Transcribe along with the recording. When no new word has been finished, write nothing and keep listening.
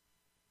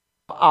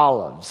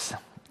Olives.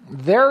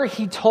 There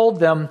he told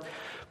them,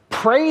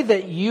 "Pray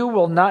that you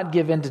will not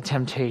give in to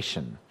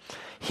temptation."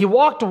 He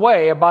walked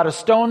away about a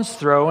stone's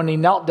throw, and he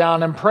knelt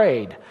down and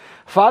prayed,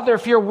 "Father,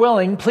 if you're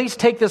willing, please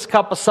take this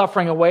cup of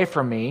suffering away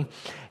from me.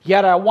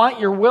 Yet I want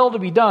your will to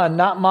be done,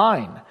 not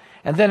mine."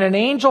 And then an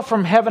angel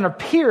from heaven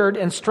appeared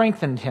and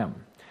strengthened him.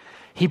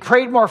 He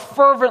prayed more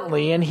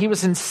fervently, and he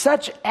was in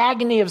such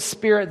agony of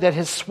spirit that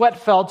his sweat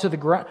fell to the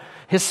ground.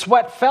 His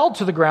sweat fell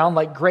to the ground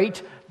like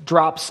great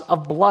drops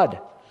of blood.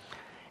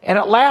 And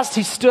at last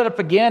he stood up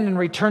again and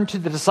returned to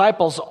the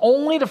disciples,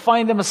 only to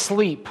find them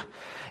asleep,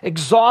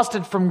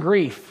 exhausted from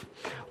grief.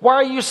 "Why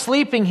are you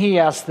sleeping?" he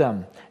asked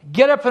them.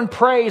 "Get up and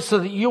pray so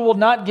that you will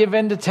not give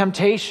in to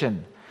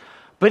temptation."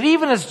 But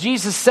even as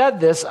Jesus said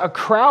this, a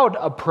crowd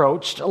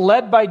approached,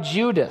 led by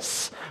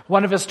Judas,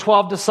 one of his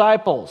 12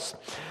 disciples.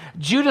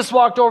 Judas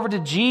walked over to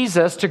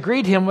Jesus to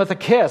greet him with a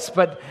kiss.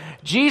 But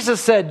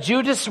Jesus said,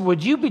 "Judas,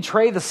 would you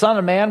betray the Son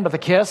of Man with a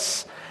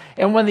kiss?"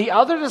 And when the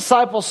other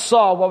disciples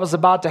saw what was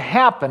about to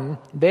happen,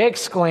 they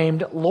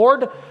exclaimed,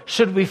 "Lord,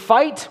 should we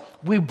fight?"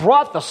 We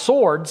brought the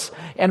swords,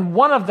 and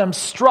one of them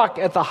struck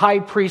at the high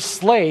priest's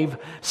slave,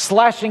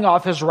 slashing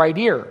off his right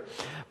ear.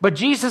 But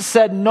Jesus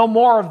said, "No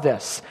more of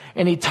this."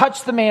 And he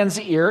touched the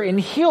man's ear and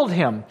healed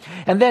him.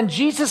 And then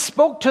Jesus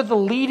spoke to the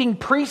leading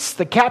priests,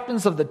 the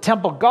captains of the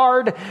temple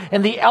guard,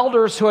 and the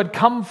elders who had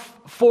come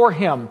for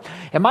him.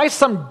 "Am I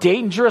some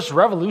dangerous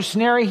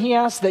revolutionary," he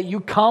asked, "that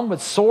you come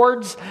with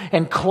swords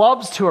and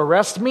clubs to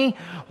arrest me?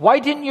 Why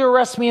didn't you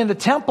arrest me in the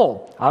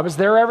temple? I was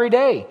there every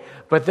day.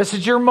 But this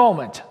is your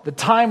moment, the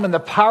time when the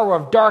power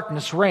of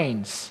darkness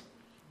reigns."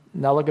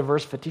 Now look at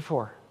verse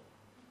 54.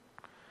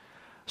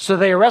 So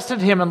they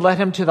arrested him and led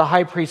him to the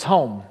high priest's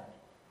home.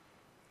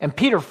 And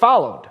Peter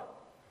followed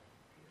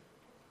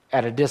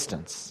at a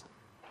distance.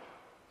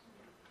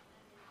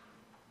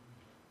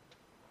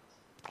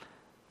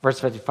 Verse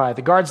 55,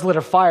 the guards lit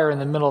a fire in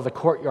the middle of the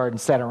courtyard and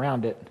sat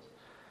around it.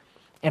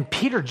 And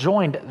Peter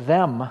joined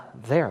them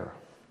there.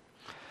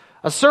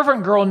 A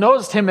servant girl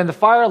noticed him in the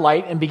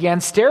firelight and began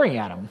staring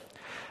at him.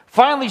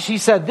 Finally, she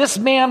said, "This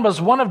man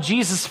was one of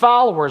Jesus'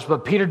 followers,"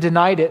 but Peter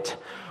denied it.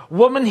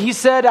 "Woman," he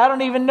said, "I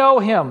don't even know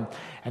him."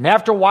 And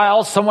after a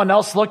while, someone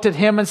else looked at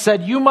him and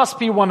said, "You must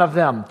be one of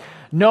them."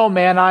 "No,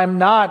 man, I'm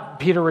not,"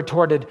 Peter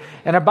retorted.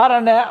 And about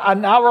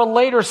an hour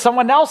later,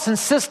 someone else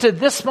insisted,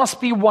 "This must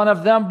be one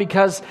of them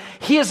because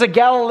he is a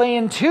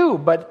Galilean too."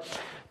 But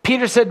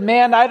Peter said,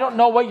 "Man, I don't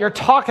know what you're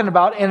talking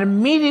about." And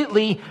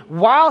immediately,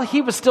 while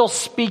he was still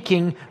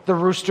speaking, the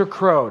rooster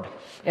crowed.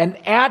 And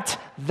at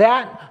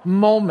that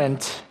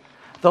moment,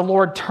 the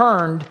Lord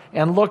turned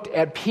and looked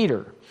at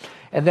Peter.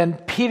 And then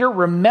Peter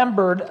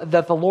remembered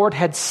that the Lord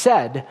had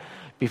said,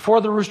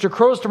 "Before the rooster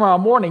crows tomorrow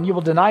morning, you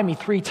will deny me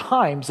 3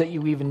 times that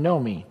you even know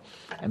me."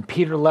 And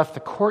Peter left the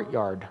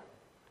courtyard,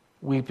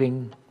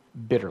 weeping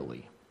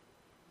bitterly.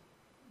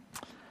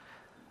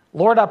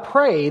 Lord, I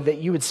pray that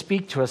you would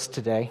speak to us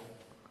today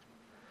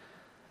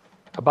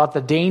about the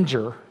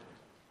danger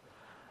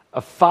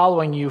of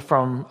following you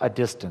from a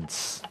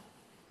distance.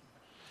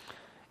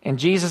 And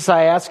Jesus,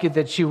 I ask you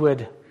that you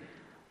would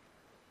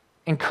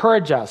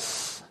encourage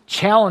us,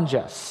 challenge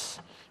us,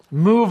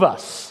 move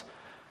us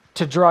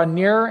to draw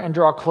nearer and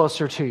draw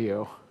closer to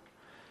you.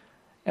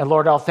 And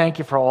Lord, I'll thank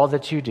you for all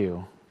that you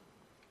do.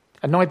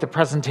 Anoint the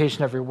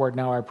presentation of your word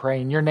now, I pray,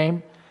 in your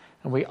name.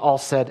 And we all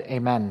said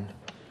amen.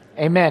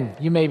 Amen.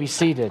 You may be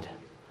seated.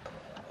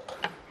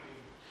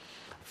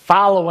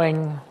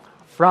 Following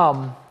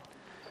from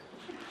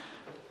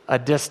a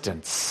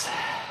distance.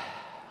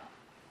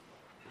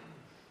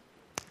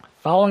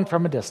 Following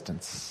from a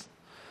distance.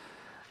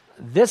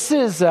 This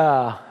is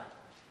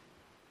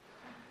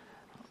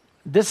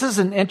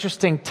an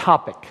interesting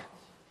topic,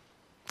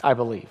 I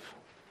believe.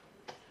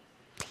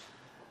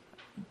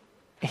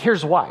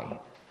 Here's why.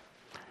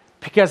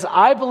 Because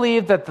I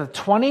believe that the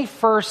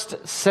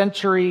 21st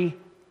century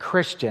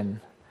Christian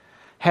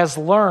has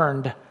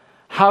learned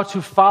how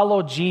to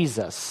follow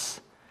Jesus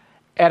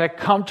at a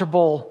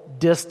comfortable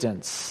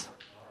distance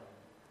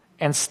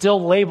and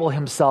still label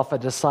himself a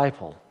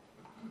disciple.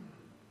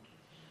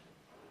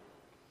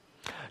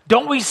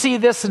 Don't we see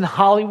this in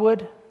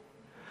Hollywood?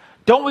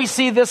 Don't we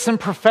see this in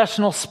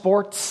professional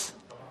sports?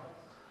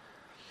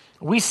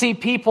 We see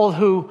people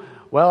who,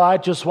 well, I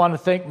just want to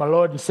thank my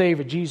Lord and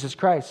Savior, Jesus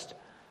Christ.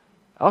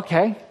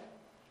 Okay,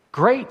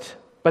 great.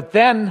 But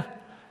then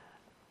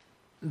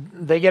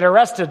they get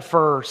arrested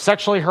for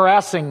sexually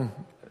harassing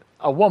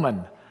a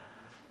woman.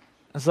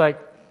 It's like,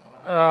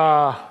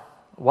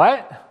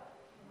 what?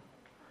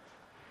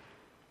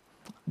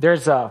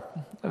 Those of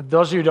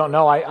you who don't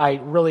know,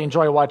 I really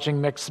enjoy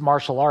watching mixed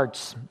martial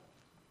arts.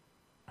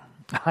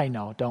 I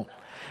know,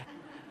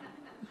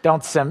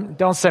 don't send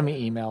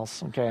me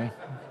emails, okay?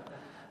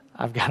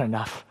 I've got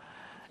enough.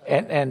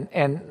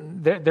 And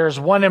there's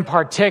one in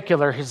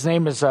particular. His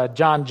name is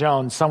John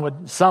Jones.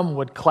 Some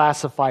would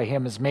classify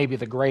him as maybe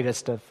the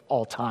greatest of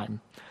all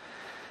time.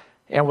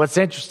 And what's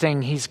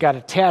interesting, he's got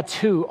a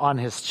tattoo on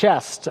his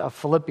chest of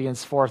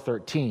Philippians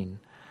 4:13.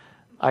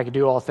 I can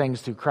do all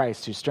things through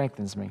Christ who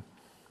strengthens me.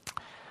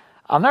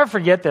 I'll never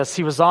forget this.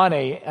 He was on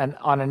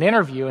an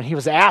interview, and he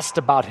was asked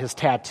about his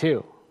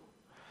tattoo.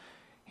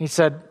 He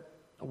said,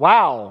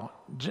 wow.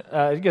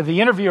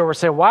 The interviewer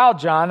said, wow,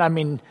 John, I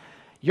mean,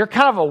 you're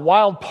kind of a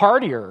wild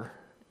partier.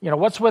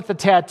 What's with the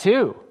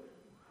tattoo?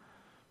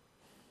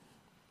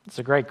 It's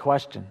a great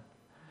question.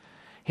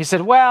 He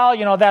said,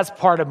 well, that's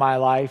part of my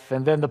life,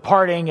 and then the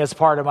partying is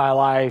part of my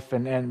life,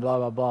 and blah,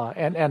 blah, blah.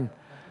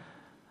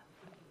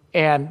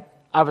 And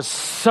I was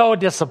so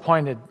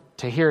disappointed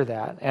to hear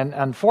that. And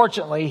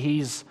unfortunately,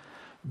 he's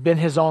been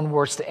his own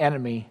worst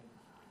enemy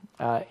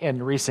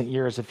in recent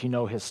years, if you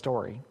know his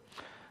story.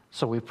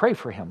 So we pray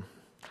for him.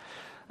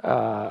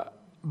 But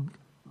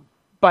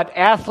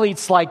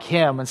athletes like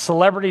him and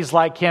celebrities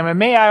like him, and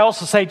may I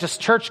also say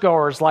just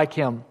churchgoers like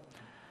him,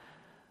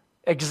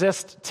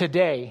 exist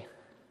today,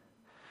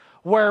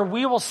 where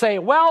we will say,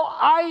 well,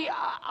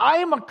 I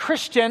am a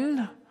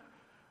Christian,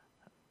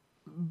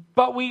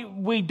 but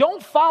we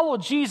don't follow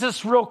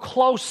Jesus real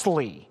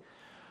closely.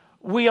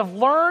 We have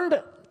learned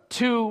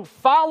to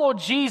follow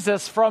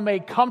Jesus from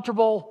a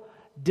comfortable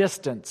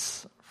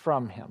distance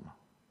from him.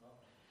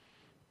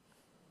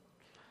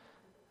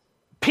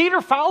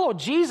 Peter followed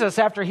Jesus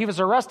after he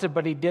was arrested,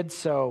 but he did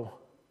so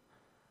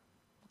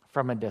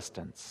from a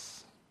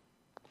distance.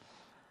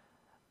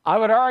 I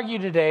would argue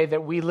today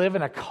that we live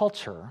in a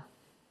culture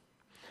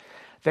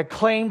that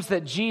claims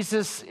that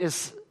Jesus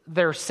is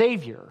their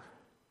Savior,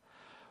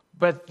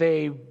 but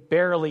they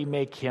barely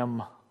make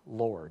him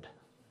Lord.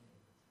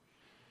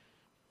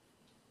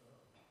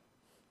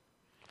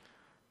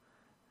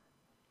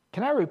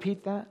 Can I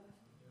repeat that?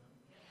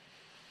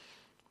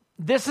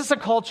 This is a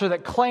culture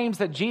that claims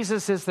that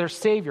Jesus is their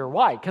Savior.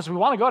 Why? Because we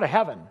want to go to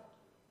heaven.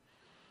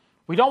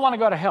 We don't want to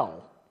go to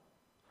hell.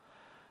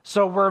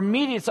 So we're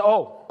immediate,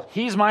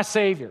 he's my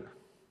Savior.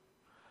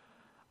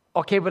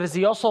 Okay, but is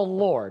he also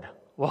Lord?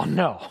 Well,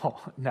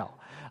 no.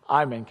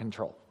 I'm in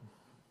control.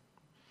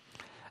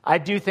 I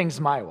do things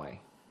my way.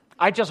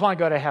 I just want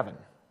to go to heaven.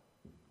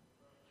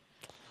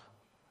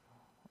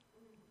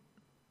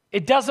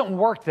 It doesn't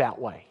work that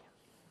way.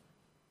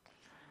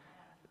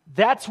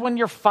 That's when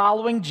you're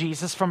following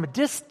Jesus from a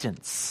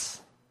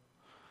distance.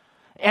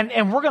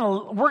 And we're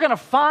gonna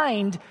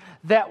find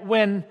that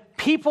when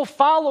people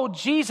follow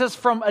Jesus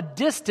from a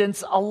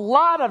distance, a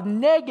lot of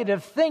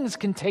negative things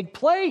can take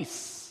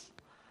place.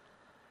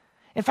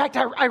 In fact,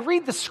 I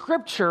read the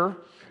scripture,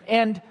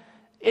 and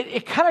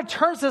it kind of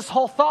turns this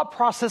whole thought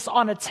process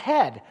on its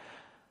head.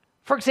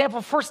 For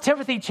example, 1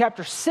 Timothy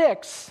chapter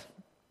 6,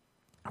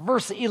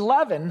 verse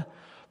 11,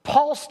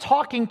 Paul's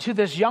talking to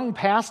this young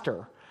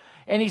pastor,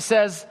 and he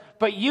says,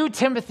 but you,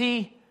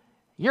 Timothy,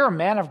 you're a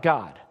man of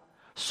God.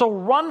 So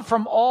run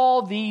from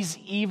all these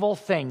evil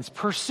things.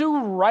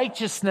 Pursue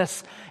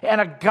righteousness and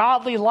a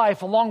godly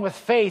life along with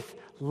faith,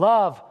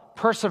 love,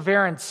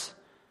 perseverance,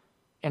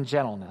 and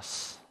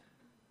gentleness.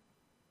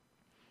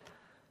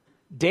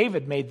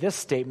 David made this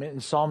statement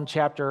in Psalm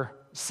chapter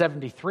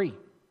 73,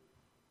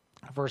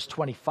 verse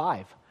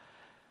 25,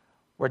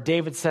 where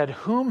David said,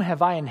 whom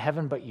have I in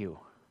heaven but you?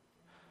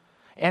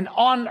 And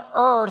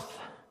earth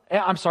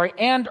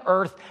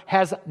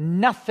has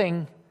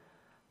nothing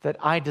that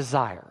I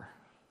desire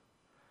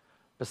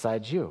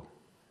besides you.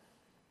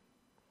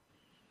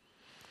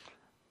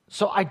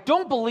 So I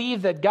don't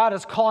believe that God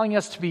is calling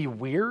us to be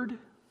weird.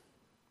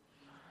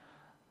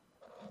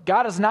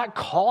 God is not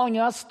calling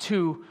us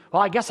to,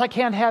 I guess I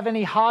can't have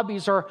any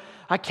hobbies, or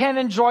I can't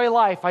enjoy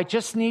life. I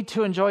just need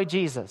to enjoy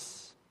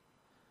Jesus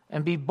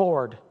and be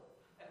bored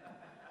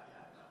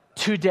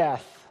to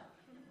death.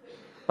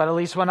 But at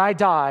least when I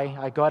die,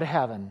 I go to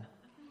heaven.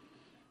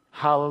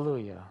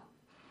 Hallelujah.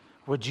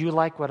 Would you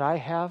like what I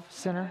have,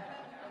 sinner?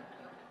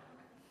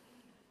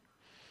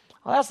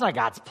 Well, that's not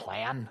God's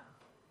plan.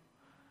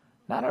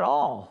 Not at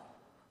all.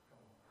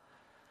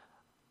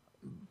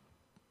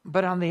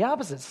 But on the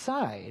opposite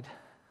side,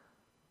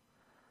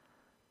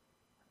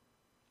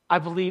 I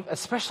believe,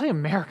 especially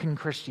American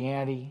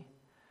Christianity,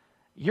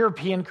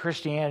 European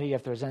Christianity,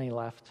 if there's any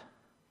left,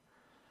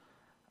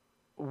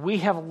 we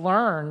have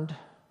learned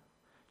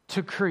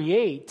to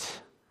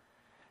create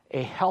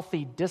a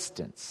healthy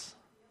distance.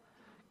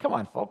 Come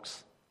on,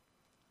 folks.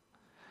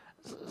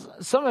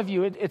 Some of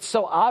you, it's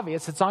so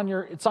obvious. It's on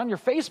your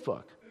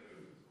Facebook.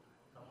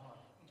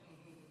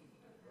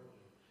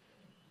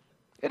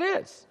 It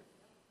is.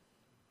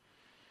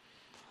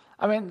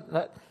 I mean,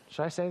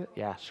 should I say that?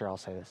 Yeah, sure, I'll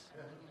say this.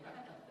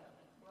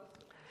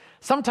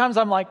 Sometimes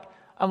I'm like,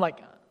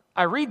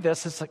 I read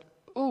this, it's like,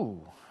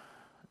 ooh,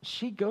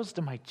 she goes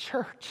to my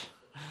church.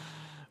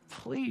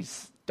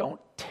 Please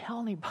don't tell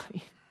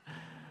anybody.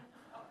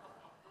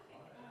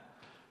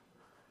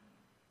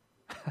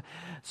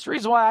 It's the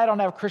reason why I don't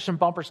have Christian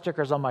bumper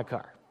stickers on my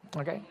car.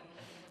 Okay,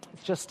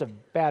 it's just a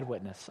bad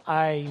witness.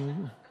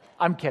 I'm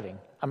kidding.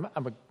 I'm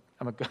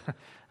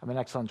an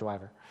excellent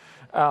driver.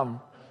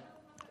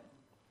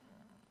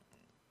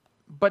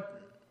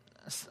 But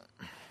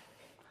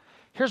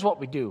here's what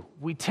we do.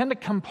 We tend to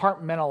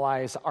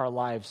compartmentalize our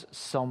lives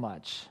so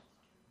much.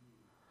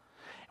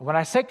 And when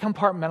I say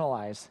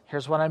compartmentalize,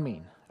 here's what I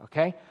mean,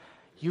 okay?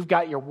 You've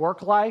got your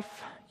work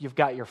life, you've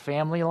got your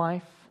family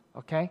life,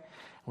 okay? And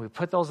we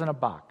put those in a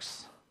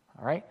box,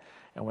 all right?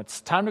 And when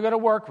it's time to go to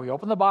work, we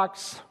open the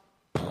box,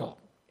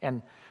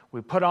 and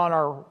we put on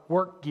our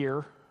work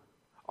gear,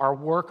 our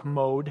work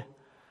mode.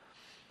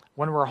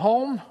 When we're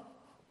home,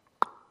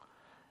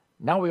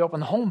 now we open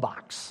the home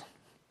box.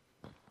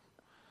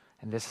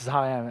 And this is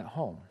how I am at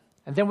home.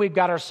 And then we've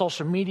got our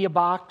social media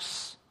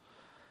box.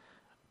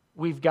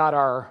 We've got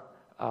our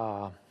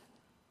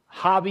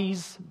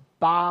hobbies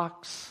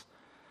box.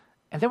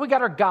 And then we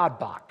got our God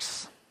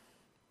box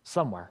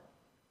somewhere.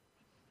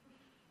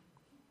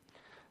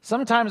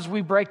 Sometimes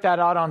we break that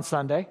out on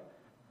Sunday.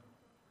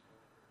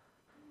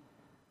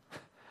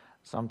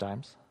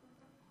 Sometimes.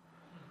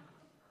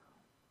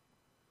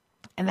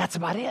 And that's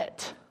about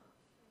it.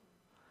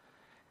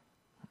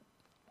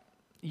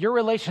 Your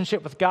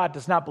relationship with God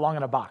does not belong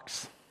in a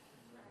box.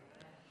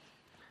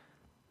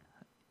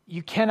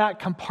 You cannot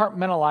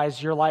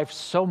compartmentalize your life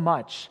so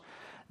much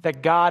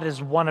that God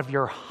is one of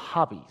your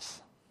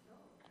hobbies,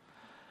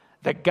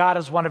 that God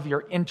is one of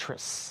your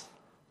interests.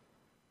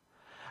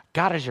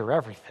 God is your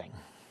everything.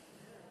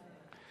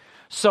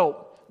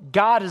 So,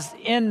 God is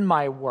in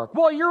my work.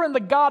 Well, you're in the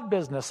God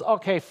business.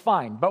 Okay,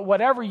 fine. But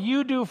whatever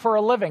you do for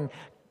a living,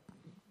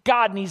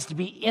 God needs to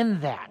be in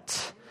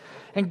that.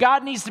 And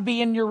God needs to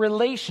be in your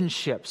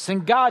relationships.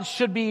 And God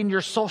should be in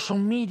your social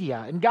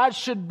media. And God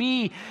should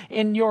be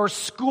in your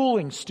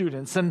schooling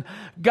students. And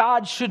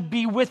God should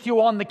be with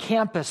you on the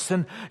campus.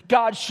 And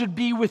God should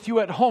be with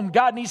you at home.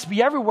 God needs to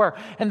be everywhere.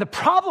 And the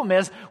problem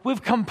is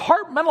we've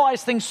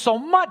compartmentalized things so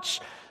much.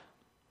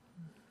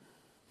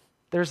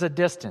 There's a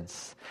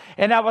distance.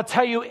 And I will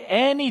tell you,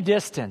 any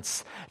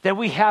distance that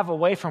we have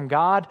away from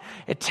God,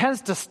 it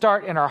tends to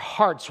start in our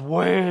hearts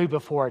way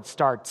before it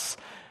starts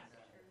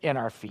in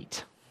our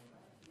feet.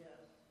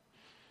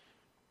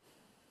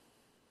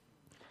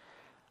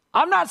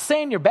 I'm not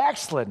saying you're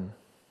backslidden.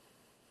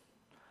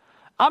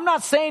 I'm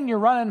not saying you're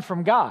running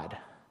from God.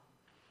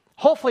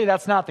 Hopefully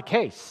that's not the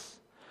case.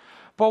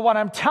 But what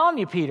I'm telling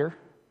you, Peter,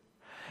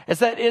 is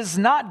that it is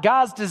not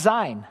God's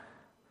design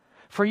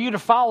for you to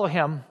follow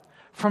him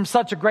from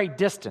such a great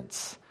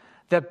distance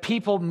that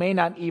people may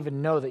not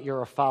even know that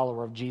you're a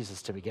follower of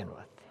Jesus to begin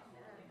with.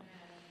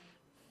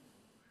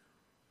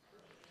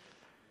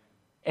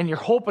 And you're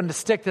hoping to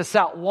stick this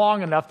out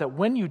long enough that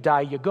when you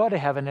die, you go to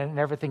heaven and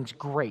everything's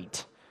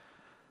great.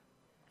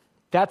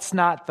 That's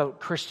not the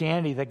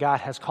Christianity that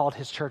God has called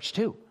his church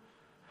to.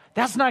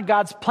 That's not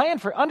God's plan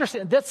for,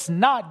 understand, that's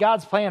not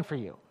God's plan for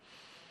you.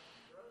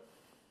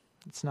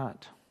 It's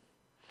not.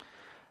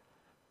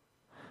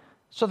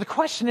 So the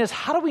question is,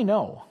 how do we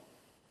know?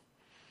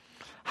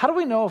 How do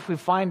we know if we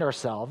find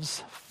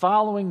ourselves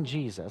following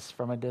Jesus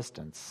from a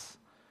distance?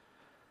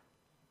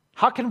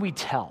 How can we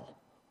tell?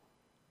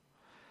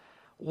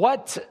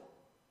 What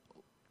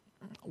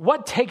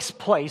takes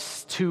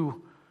place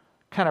to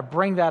kind of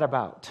bring that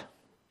about?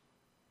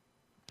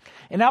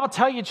 And I will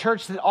tell you,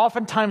 church, that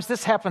oftentimes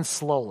this happens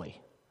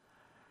slowly.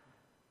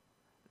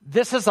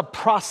 This is a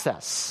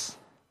process.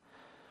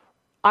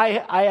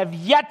 I have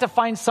yet to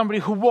find somebody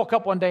who woke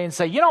up one day and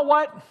say, you know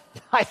what?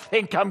 I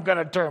think I'm going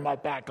to turn my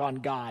back on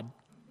God.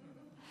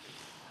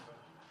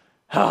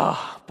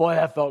 Oh, boy,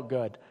 that felt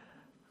good.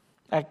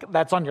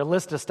 That's on your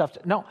list of stuff.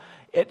 No,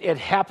 it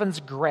happens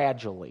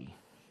gradually.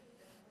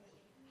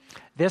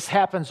 This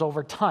happens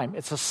over time.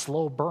 It's a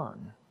slow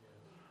burn.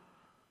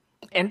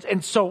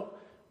 And so,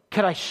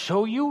 could I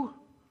show you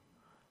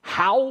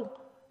how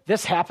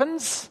this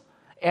happens?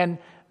 And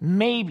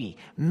maybe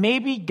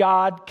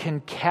God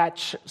can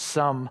catch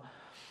some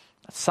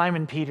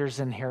Simon Peters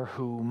in here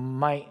who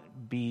might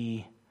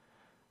be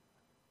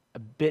a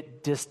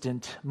bit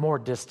distant, more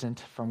distant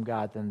from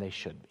God than they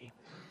should be.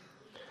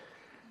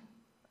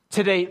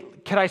 Today,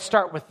 can I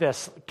start with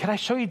this? Can I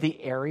show you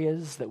the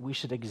areas that we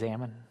should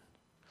examine?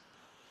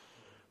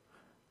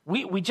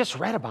 We just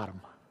read about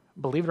them,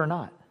 believe it or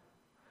not.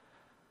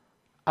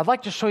 I'd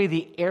like to show you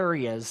the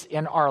areas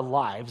in our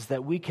lives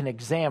that we can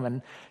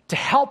examine to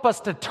help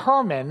us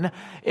determine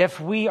if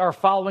we are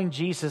following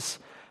Jesus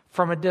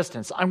from a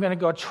distance. I'm going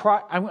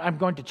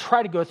to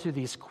try to go through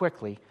these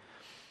quickly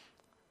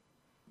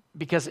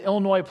because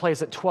Illinois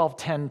plays at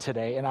 12:10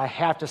 today, and I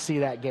have to see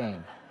that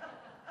game.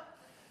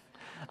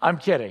 I'm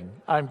kidding.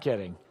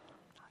 Okay,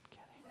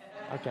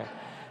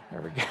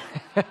 there we go.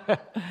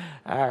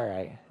 All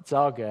right, it's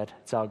all good.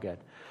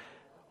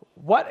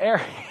 What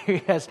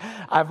areas?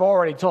 I've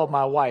already told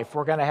my wife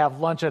we're going to have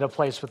lunch at a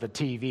place with a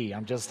TV.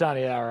 I'm just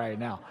telling you that right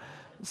now.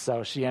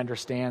 So she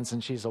understands,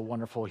 and she's a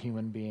wonderful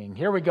human being.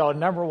 Here we go.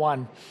 Number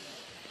one,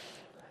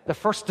 the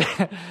first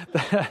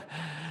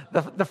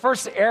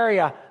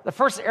area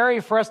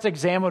for us to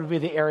examine would be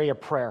the area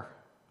of prayer.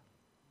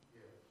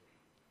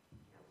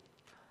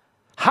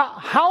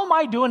 How am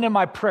I doing in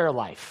my prayer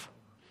life?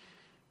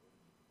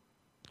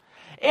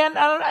 And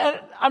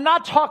I'm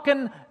not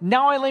talking,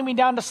 now I lay me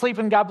down to sleep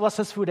and God bless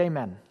this food,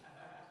 amen.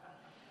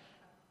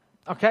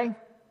 Okay?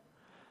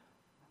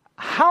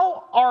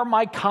 How are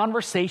my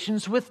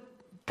conversations with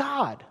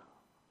God?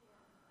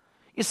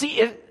 You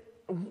see,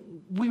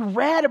 we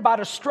read about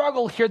a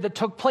struggle here that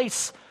took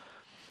place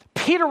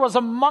Peter was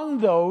among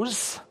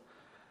those.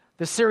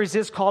 This series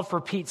is called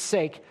For Pete's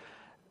Sake.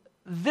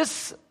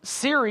 This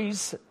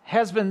series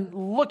has been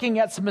looking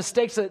at some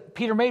mistakes that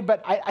Peter made,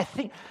 but I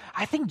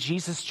think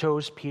Jesus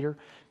chose Peter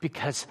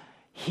because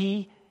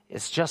he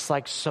is just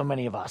like so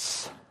many of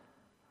us.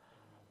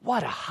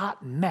 What a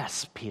hot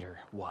mess Peter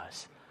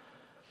was.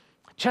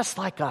 Just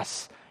like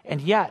us.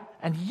 And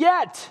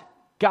yet,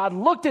 God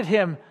looked at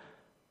him.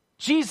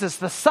 Jesus,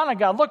 the Son of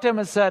God, looked at him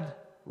and said,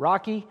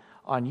 Rocky,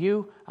 on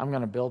you, I'm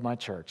going to build my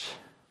church.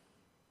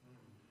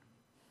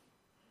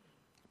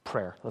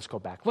 Prayer. Let's go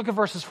back. Look at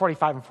verses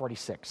 45 and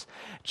 46.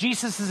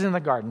 Jesus is in the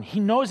garden. He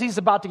knows he's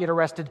about to get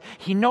arrested.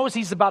 He knows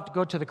he's about to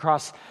go to the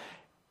cross.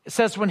 It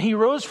says, when he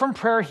rose from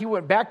prayer, he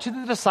went back to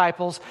the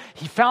disciples.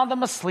 He found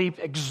them asleep,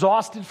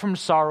 exhausted from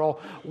sorrow.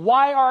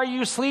 Why are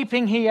you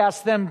sleeping? He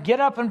asked them. Get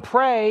up and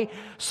pray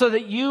so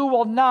that you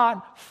will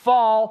not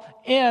fall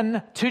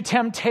into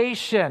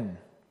temptation.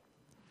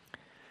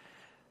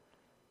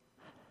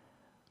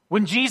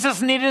 When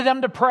Jesus needed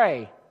them to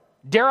pray,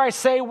 dare I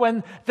say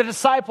when the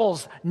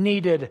disciples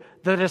needed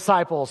the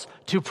disciples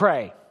to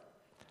pray,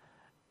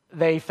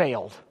 they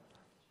failed.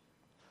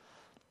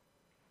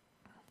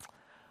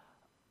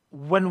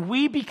 When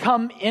we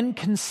become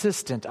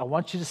inconsistent, I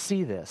want you to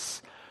see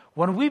this.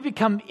 When we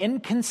become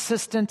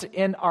inconsistent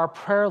in our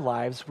prayer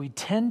lives, we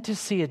tend to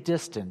see a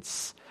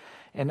distance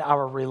in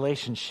our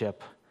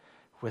relationship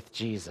with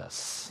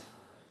Jesus.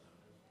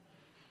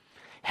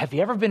 Have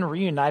you ever been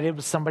reunited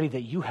with somebody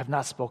that you have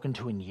not spoken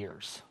to in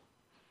years?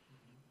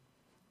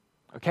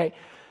 Okay?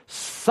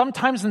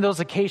 Sometimes in those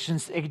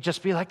occasions, it could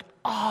just be like,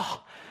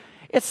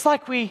 it's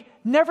like we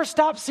never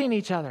stopped seeing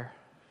each other.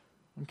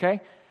 Okay?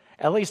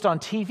 At least on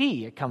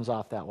TV, it comes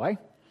off that way.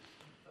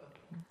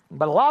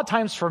 But a lot of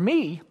times for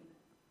me,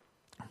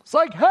 it's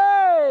like,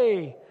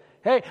 hey,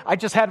 I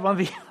just had one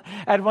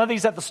of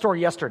these at the store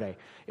yesterday.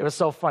 It was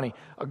so funny.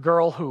 A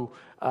girl who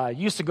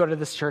used to go to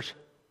this church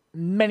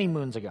many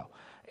moons ago.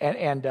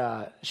 And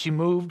she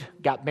moved,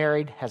 got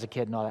married, has a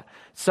kid and all that.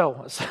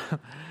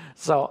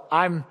 So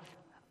I'm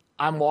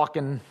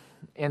walking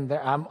in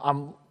there.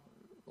 I'm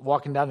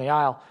walking down the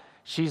aisle.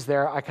 She's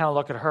there. I kind of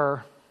look at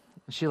her.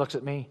 She looks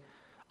at me.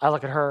 I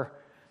look at her.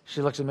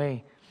 She looks at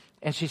me.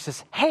 And she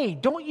says, hey,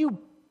 don't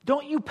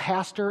you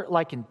pastor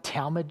like in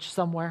Talmadge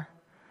somewhere?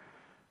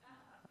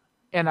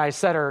 And I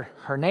said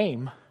her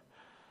name.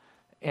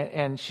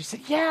 And she said,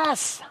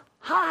 yes.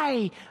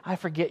 Hi. I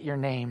forget your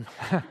name.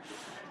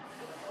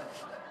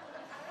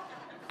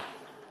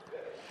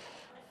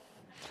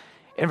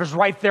 It was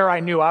right there I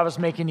knew I was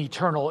making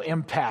eternal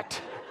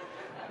impact.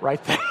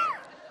 Right there.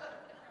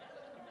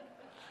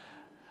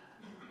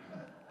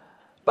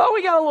 But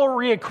we got a little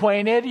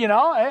reacquainted,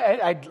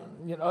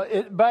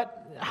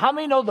 but how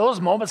many know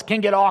those moments can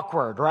get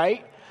awkward,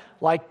 right?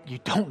 Like you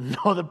don't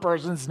know the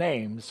person's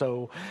name.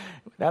 So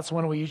that's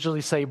when we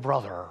usually say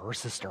brother or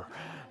sister.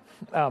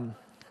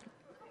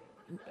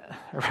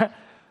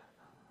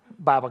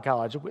 Bible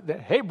college.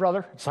 Hey,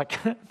 brother. It's like,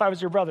 if I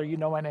was your brother, you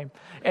know my name.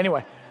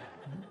 Anyway.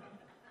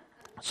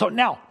 So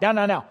now.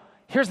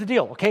 Here's the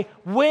deal, okay?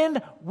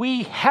 When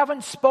we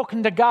haven't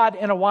spoken to God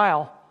in a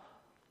while,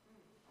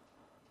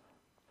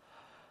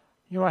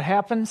 you know what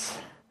happens?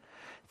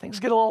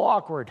 Things get a little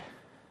awkward.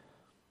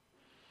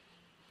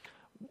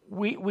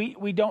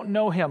 We don't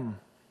know him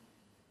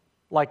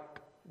like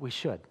we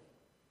should.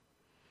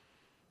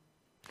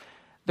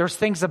 There's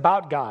things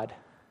about God.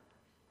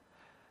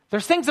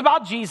 There's things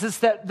about Jesus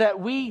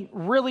that we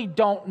really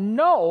don't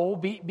know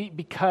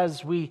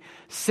because we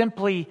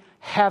simply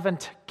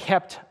haven't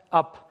kept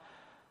up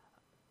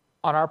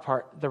on our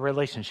part the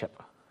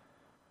relationship.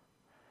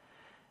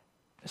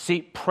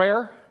 See,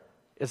 prayer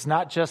is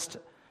not just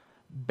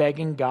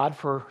begging God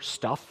for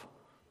stuff.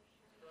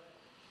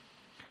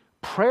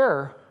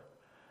 Prayer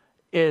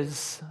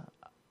is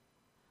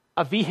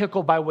a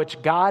vehicle by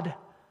which God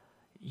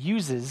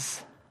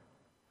uses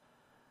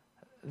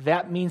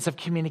that means of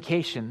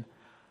communication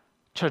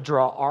to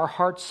draw our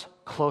hearts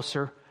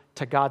closer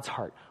to God's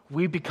heart.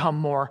 We become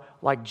more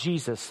like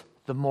Jesus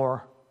the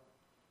more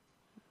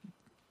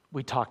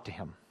we talk to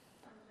him.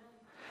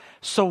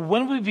 So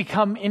when we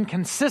become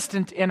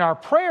inconsistent in our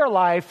prayer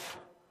life,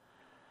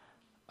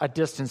 a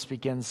distance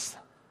begins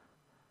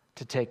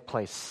to take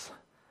place.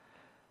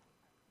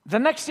 The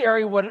next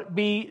area would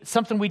be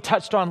something we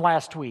touched on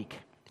last week,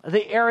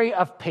 the area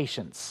of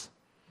patience.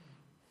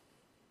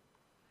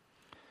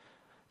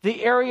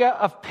 The area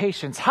of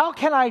patience. How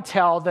can I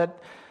tell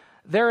that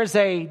there is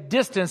a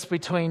distance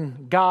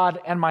between God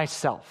and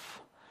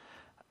myself?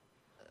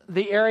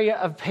 The area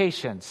of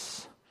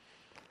patience.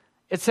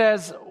 It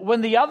says, when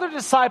the other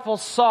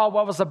disciples saw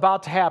what was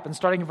about to happen,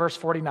 starting in verse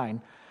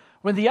 49,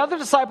 when the other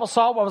disciples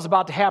saw what was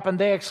about to happen,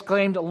 they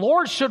exclaimed,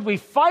 Lord, should we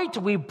fight?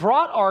 We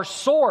brought our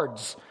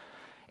swords.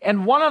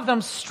 And one of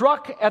them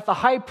struck at the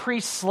high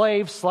priest's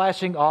slave,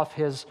 slashing off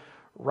his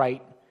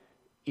right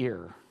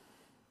ear.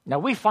 Now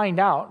we find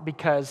out,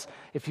 because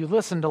if you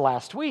listened to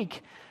last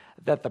week,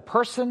 that the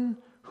person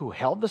who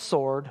held the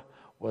sword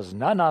was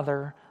none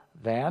other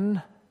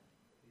than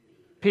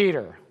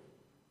Peter.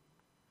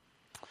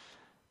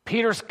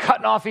 Peter's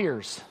cutting off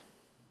ears.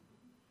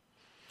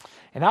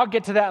 And I'll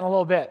get to that in a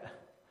little bit.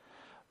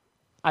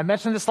 I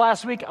mentioned this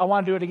last week. I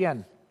want to do it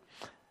again.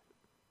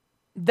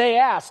 They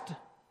asked,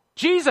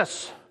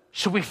 Jesus,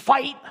 should we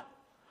fight?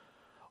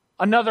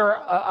 Another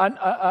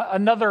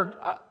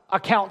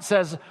account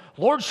says,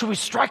 Lord, should we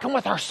strike him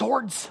with our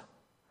swords?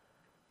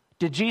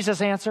 Did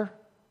Jesus answer?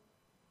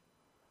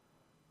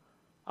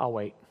 I'll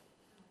wait.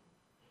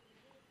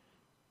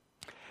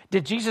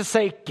 Did Jesus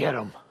say, get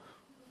him?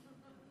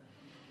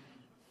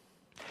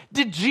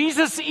 Did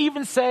Jesus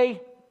even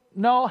say,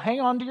 no, hang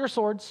on to your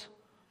swords?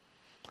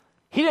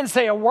 He didn't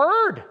say a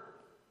word.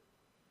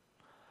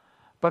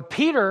 But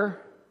Peter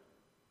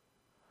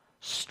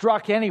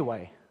struck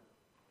anyway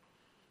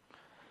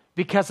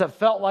because it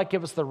felt like it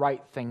was the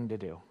right thing to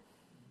do.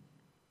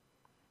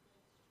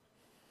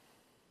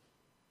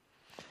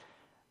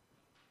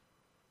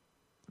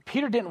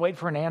 Peter didn't wait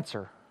for an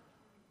answer.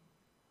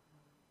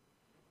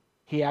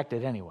 He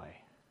acted anyway.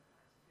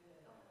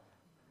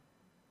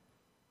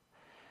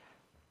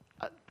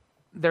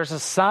 There's a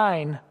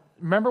sign.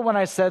 Remember when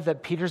I said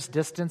that Peter's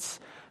distance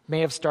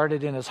may have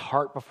started in his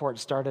heart before it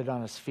started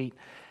on his feet?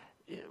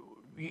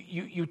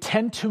 You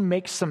tend to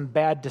make some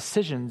bad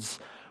decisions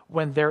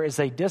when there is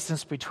a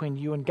distance between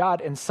you and God,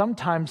 and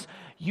sometimes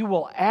you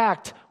will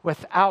act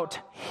without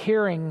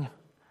hearing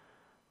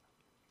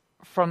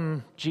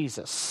from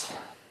Jesus.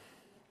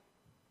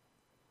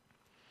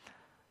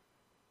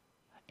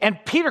 And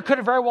Peter could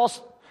have very well,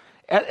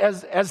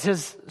 as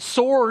his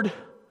sword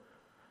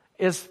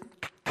is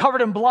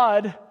covered in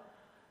blood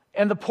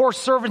and the poor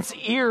servant's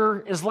ear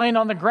is laying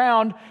on the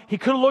ground, he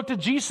could have looked at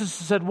Jesus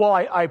and said, well,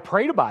 I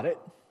prayed about it.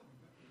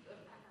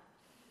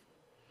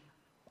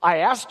 I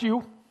asked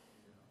you.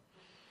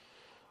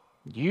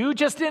 You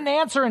just didn't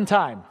answer in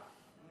time.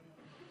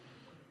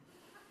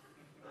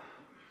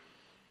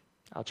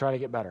 I'll try to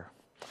get better.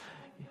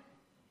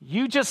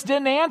 You just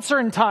didn't answer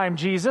in time,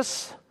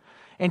 Jesus.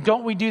 And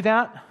don't we do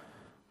that?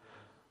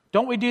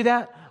 Don't we do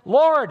that?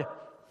 Lord,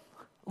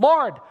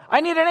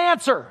 I need an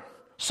answer.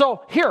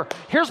 So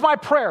here's my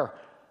prayer,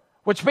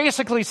 which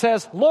basically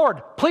says,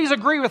 Lord, please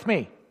agree with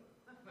me.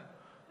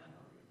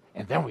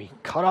 And then we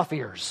cut off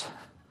ears.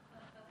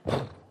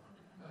 And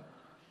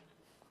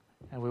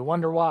we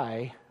wonder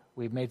why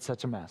we've made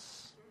such a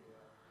mess.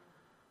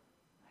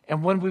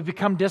 And when we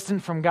become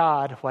distant from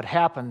God, what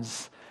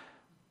happens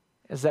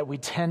is that we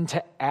tend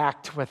to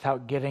act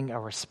without getting a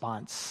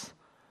response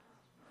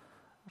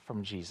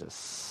from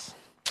Jesus.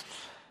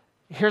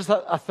 Here's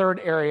a third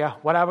area,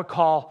 what I would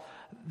call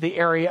the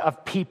area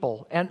of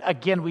people. And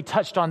again, we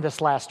touched on this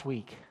last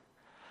week.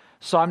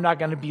 So I'm not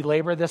going to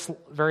belabor this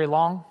very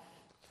long.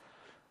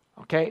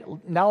 Okay,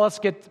 now let's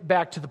get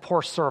back to the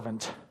poor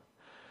servant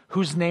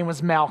whose name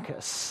was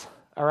Malchus.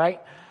 All right?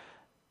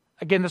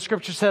 Again, the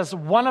scripture says,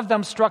 one of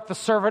them struck the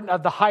servant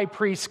of the high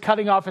priest,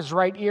 cutting off his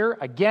right ear.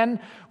 Again,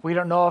 we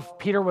don't know if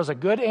Peter was a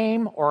good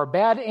aim or a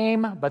bad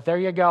aim, but there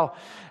you go.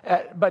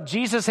 But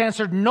Jesus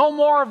answered, no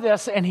more of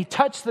this, and he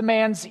touched the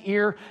man's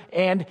ear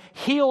and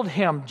healed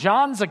him.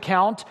 John's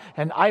account,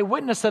 an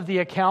eyewitness of the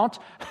account,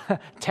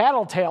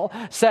 Tattletale,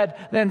 said,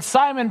 then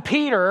Simon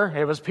Peter,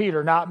 it was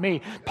Peter, not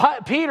me,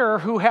 Peter,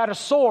 who had a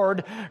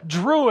sword,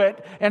 drew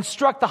it and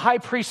struck the high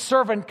priest's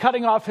servant,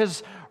 cutting off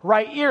his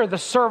right ear. The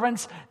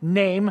servant's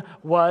name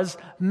was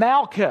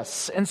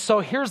Malchus. And so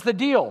here's the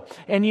deal,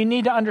 and you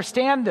need to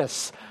understand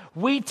this.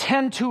 We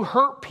tend to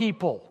hurt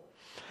people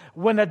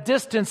when a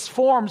distance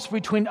forms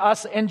between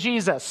us and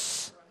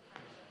Jesus.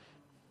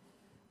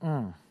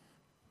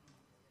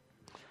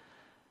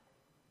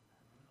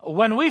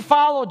 When we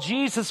follow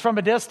Jesus from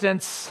a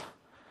distance,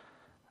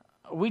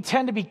 we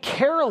tend to be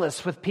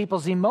careless with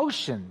people's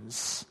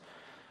emotions.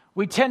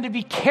 We tend to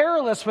be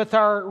careless with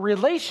our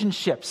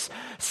relationships.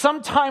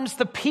 Sometimes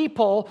the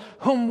people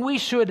whom we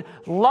should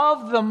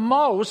love the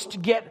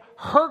most get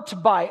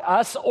hurt by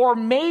us, or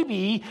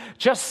maybe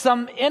just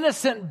some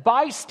innocent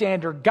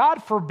bystander.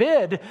 God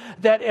forbid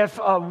that if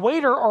a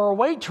waiter or a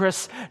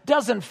waitress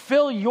doesn't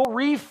fill your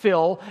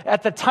refill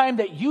at the time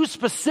that you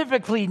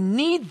specifically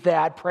need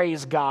that,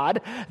 praise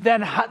God, then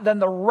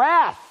the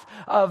wrath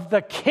of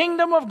the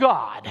kingdom of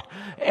God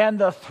and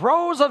the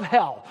throes of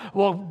hell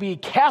will be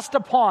cast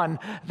upon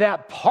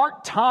that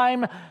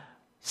part-time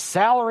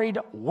salaried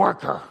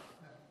worker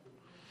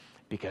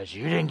because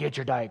you didn't get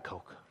your Diet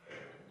Coke.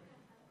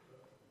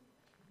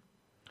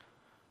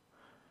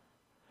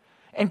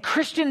 And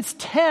Christians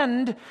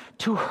tend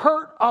to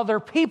hurt other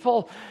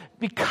people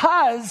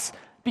because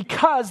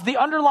the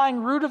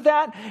underlying root of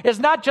that is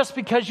not just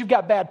because you've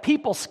got bad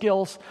people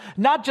skills,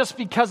 not just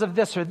because of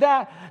this or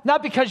that,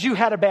 not because you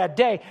had a bad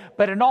day,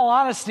 but in all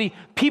honesty,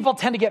 people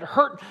tend to get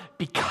hurt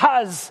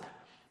because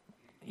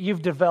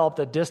you've developed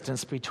a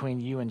distance between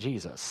you and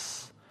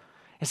Jesus.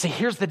 And see,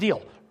 here's the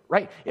deal,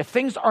 right? If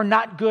things are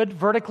not good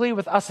vertically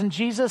with us and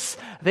Jesus,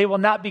 they will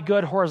not be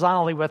good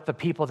horizontally with the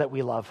people that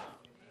we love.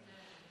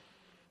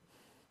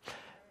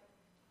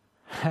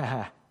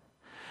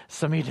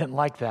 Some of you didn't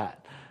like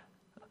that.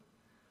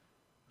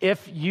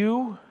 If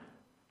you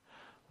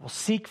Well,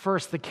 seek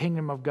first the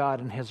kingdom of God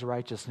and his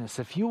righteousness.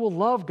 If you will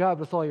love God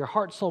with all your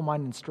heart, soul,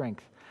 mind, and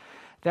strength,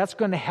 that's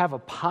going to have a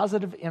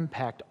positive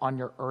impact on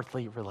your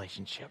earthly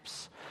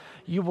relationships.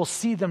 You will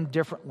see them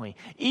differently.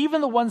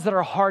 Even the ones that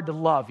are hard to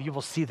love, you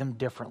will see them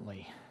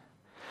differently.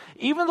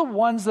 Even the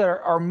ones that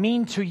are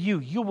mean to you,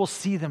 you will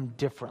see them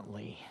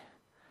differently.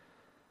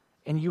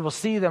 And you will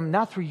see them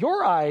not through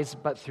your eyes,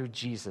 but through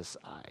Jesus'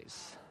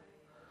 eyes.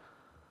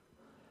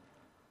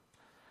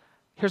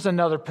 Here's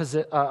another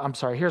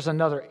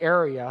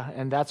area,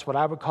 and that's what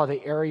I would call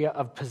the area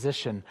of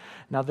position.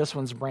 Now, this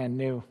one's brand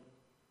new.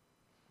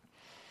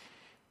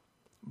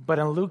 But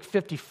in Luke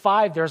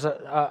 55,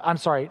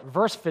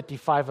 verse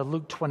 55 of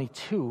Luke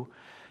 22,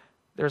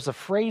 there's a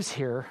phrase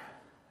here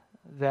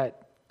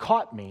that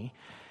caught me.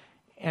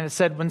 And it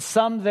said, when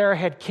some there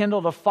had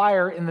kindled a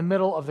fire in the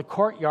middle of the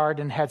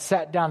courtyard and had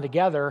sat down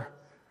together,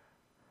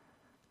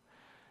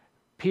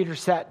 Peter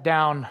sat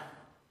down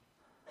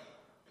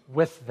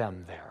with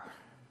them there.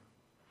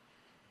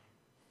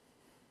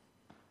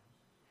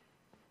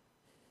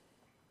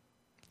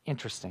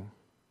 Interesting.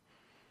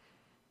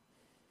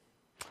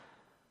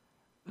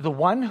 The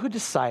one who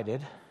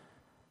decided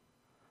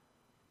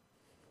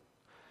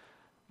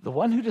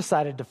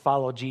to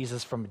follow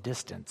Jesus from a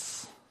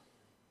distance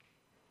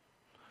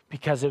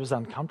because it was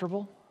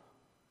uncomfortable,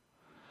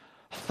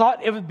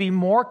 thought it would be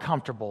more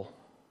comfortable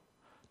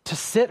to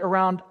sit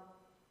around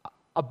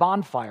a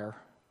bonfire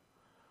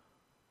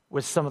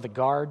with some of the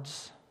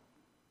guards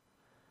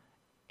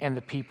and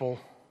the people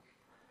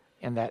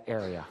in that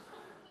area.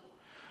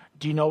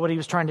 Do you know what he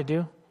was trying to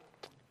do?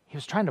 He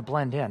was trying to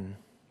blend in.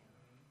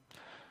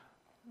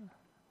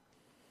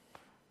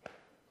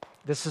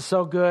 This is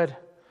so good.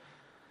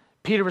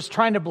 Peter was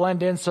trying to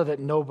blend in so that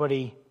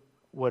nobody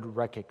would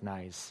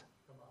recognize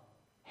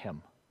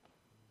him.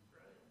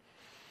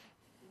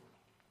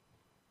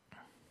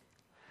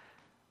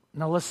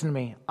 Now listen to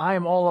me. I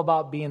am all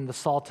about being the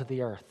salt of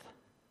the earth.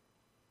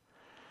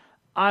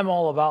 I'm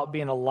all about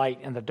being a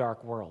light in the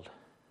dark world.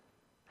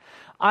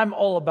 I'm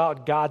all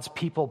about God's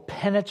people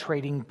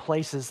penetrating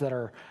places that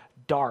are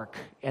dark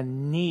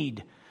and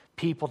need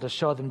people to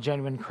show them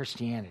genuine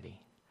Christianity.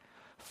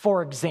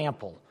 For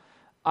example,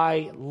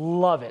 I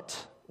love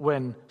it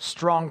when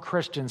strong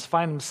Christians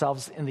find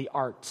themselves in the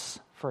arts,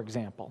 for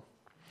example,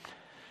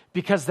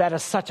 because that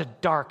is such a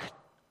dark,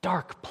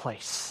 dark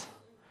place.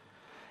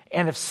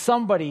 And if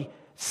somebody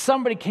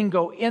can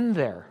go in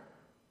there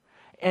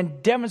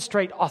and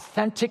demonstrate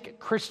authentic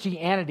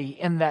Christianity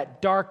in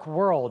that dark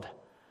world,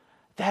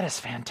 that is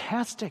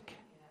fantastic.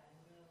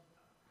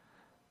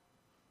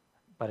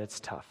 But it's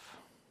tough.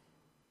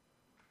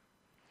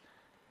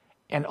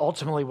 And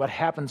ultimately what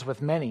happens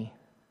with many,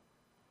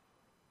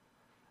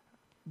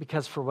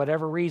 because for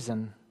whatever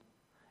reason,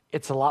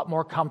 it's a lot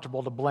more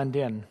comfortable to blend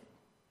in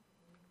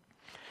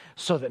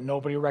so that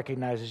nobody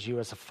recognizes you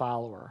as a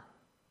follower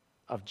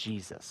of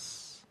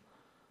Jesus.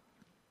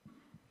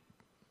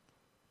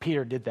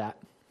 Peter did that.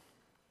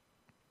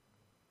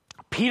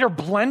 Peter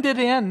blended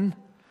in.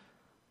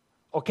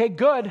 Okay,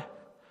 good.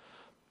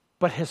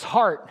 But his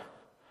heart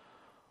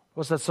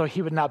was that so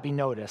he would not be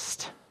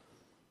noticed.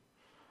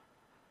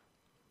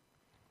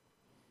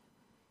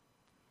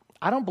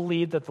 I don't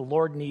believe that the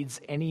Lord needs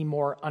any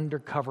more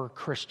undercover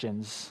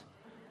Christians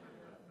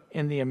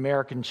in the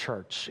American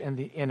church,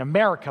 in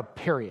America,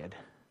 period.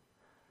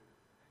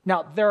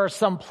 Now, there are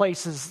some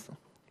places,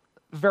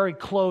 very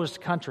closed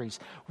countries.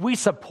 We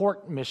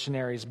support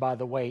missionaries, by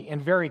the way,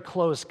 in very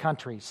closed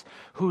countries,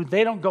 who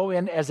they don't go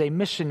in as a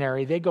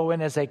missionary, they go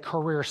in as a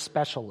career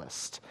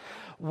specialist.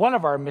 One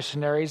of our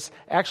missionaries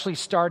actually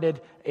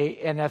started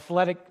an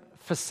athletic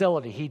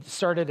facility. He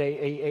started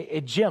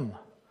a gym.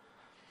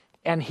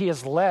 And he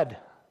has led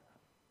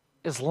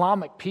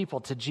Islamic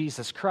people to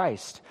Jesus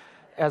Christ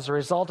as a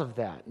result of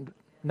that.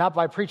 Not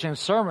by preaching a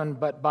sermon,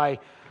 but by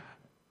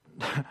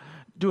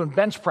doing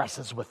bench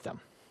presses with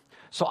them.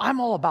 So I'm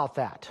all about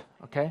that,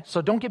 okay?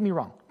 So don't get me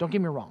wrong. Don't get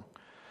me wrong.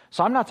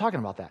 So I'm not talking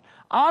about that.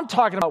 I'm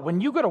talking about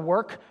when you go to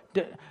work,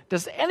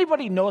 does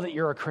anybody know that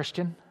you're a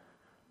Christian?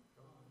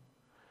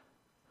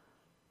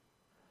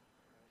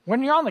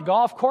 When you're on the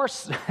golf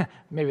course,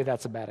 maybe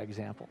that's a bad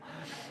example.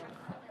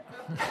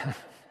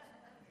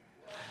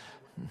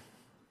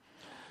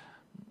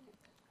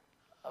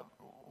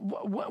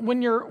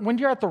 When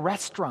you're at the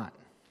restaurant,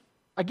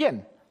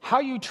 again, how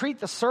you treat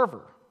the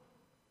server.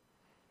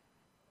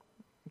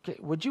 Okay,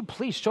 would you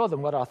please show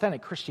them what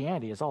authentic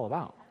Christianity is all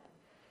about?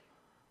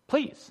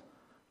 Please.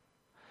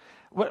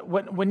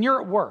 When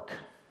you're at work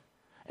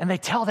and they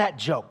tell that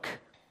joke,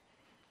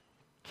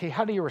 okay,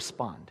 how do you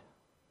respond?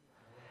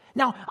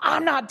 Now,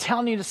 I'm not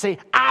telling you to say,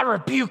 I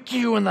rebuke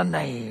you in the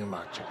name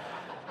of Jesus.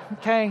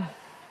 Okay?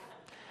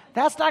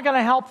 That's not going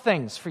to help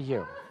things for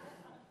you.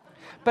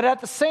 But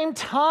at the same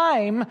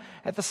time,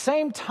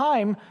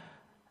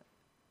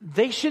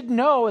 they should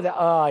know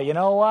that, you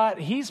know what?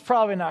 He's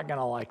probably not going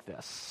to like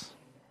this.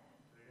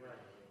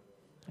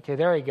 Okay,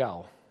 there you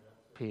go,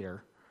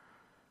 Peter.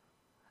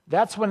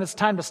 That's when it's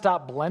time to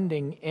stop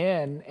blending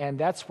in, and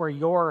that's where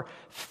your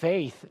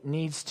faith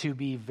needs to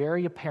be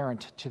very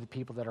apparent to the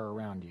people that are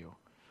around you.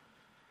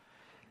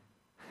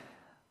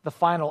 The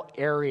final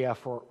area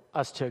for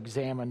us to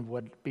examine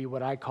would be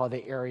what I call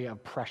the area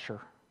of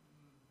pressure.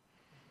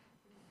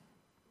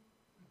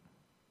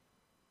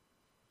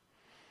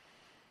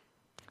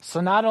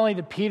 So not only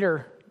did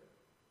Peter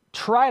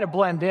try to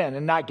blend in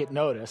and not get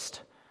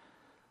noticed,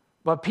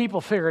 but people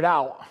figured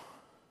out,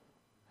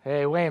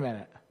 hey, wait a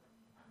minute.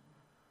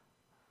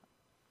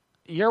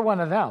 You're one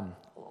of them.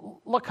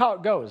 Look how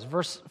it goes.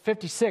 Verse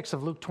 56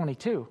 of Luke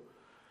 22.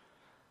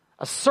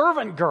 A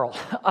servant girl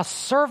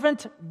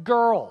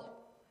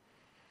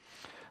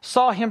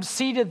saw him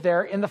seated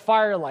there in the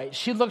firelight.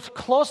 She looked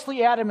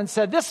closely at him and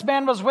said, "This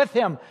man was with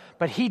him,"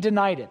 but he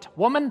denied it.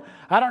 "Woman,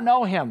 I don't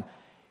know him."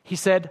 He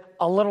said,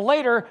 a little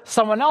later,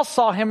 someone else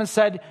saw him and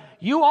said,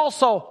 "You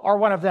also are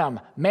one of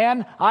them."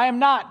 "Man, I am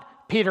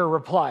not," Peter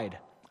replied.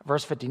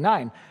 Verse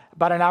 59.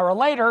 About an hour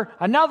later,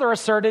 another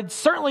asserted,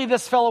 "Certainly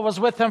this fellow was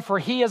with him, for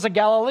he is a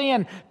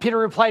Galilean." Peter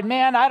replied,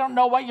 "Man, I don't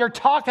know what you're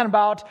talking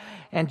about."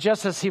 And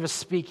just as he was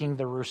speaking,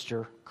 the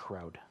rooster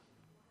crowed.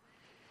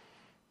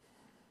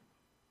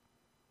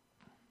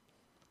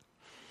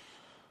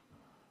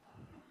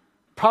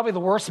 Probably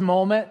the worst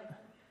moment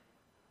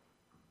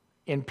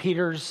in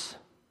Peter's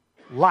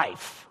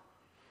life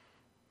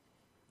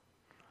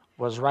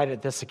was right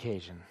at this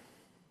occasion.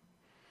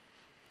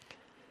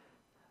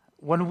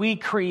 When we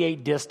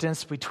create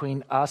distance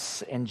between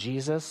us and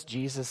Jesus,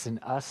 Jesus and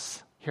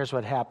us, here's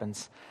what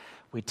happens.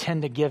 We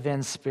tend to give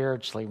in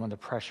spiritually when the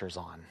pressure's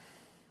on.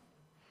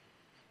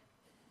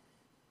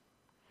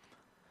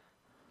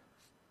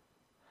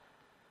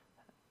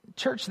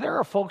 Church, there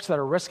are folks that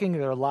are risking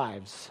their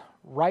lives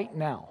right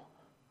now,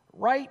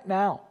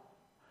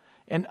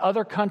 in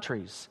other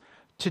countries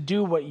to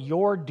do what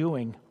you're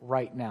doing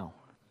right now.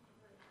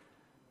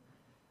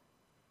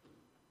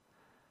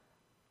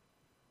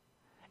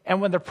 And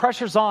when the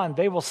pressure's on,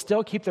 they will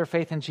still keep their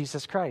faith in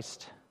Jesus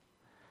Christ.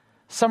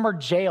 Some are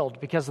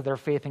jailed because of their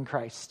faith in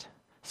Christ.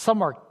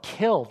 Some are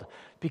killed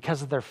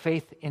because of their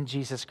faith in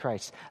Jesus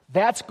Christ.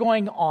 That's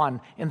going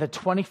on in the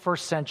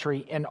 21st century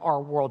in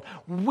our world.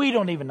 We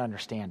don't even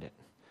understand it.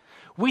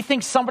 We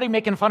think somebody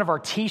making fun of our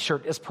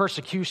t-shirt is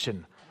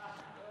persecution.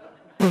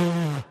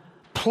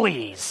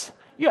 Please.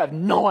 You have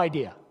no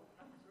idea.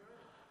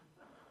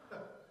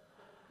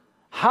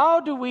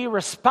 How do we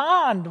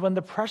respond when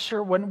the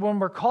pressure, when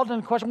we're called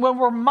into question, when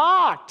we're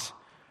mocked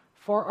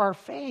for our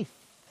faith?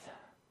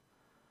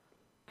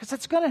 Because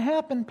it's going to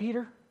happen,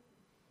 Peter.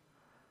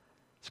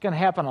 It's going to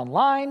happen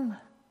online.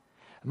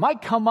 It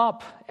might come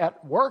up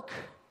at work.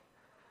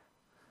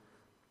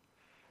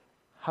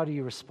 How do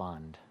you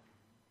respond?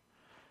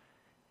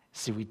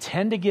 See, we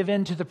tend to give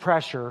in to the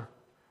pressure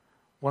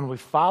when we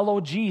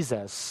follow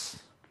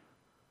Jesus,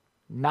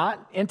 not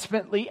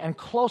intimately and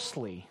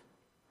closely,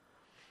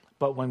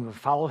 but when we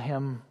follow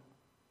him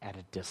at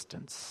a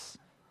distance.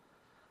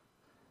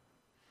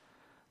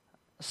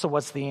 So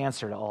what's the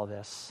answer to all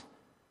this?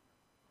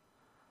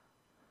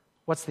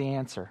 What's the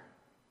answer?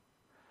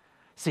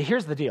 See,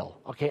 here's the deal,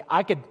 okay?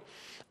 I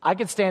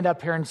could stand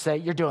up here and say,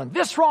 you're doing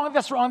this wrong,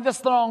 this wrong,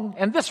 this wrong,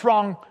 and this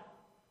wrong.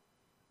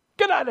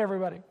 Good night,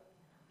 everybody.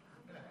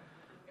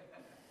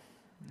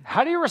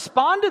 How do you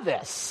respond to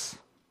this?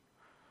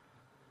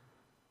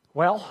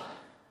 Well,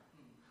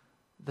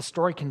 the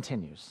story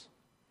continues.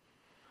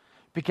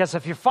 Because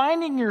if you're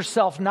finding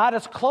yourself not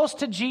as close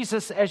to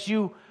Jesus as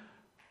you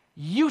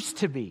used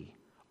to be,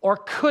 or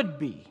could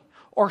be,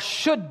 or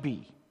should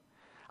be,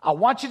 I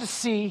want you to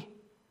see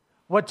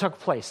what took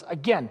place.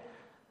 Again,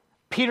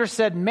 Peter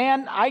said,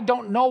 "Man, I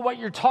don't know what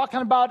you're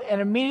talking about." And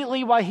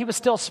immediately while he was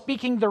still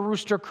speaking, the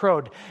rooster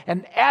crowed.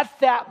 And at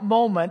that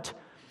moment,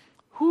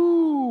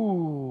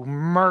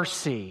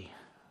 mercy.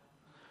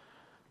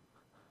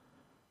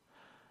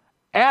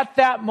 At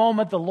that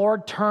moment, the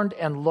Lord turned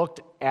and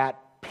looked at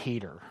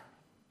Peter.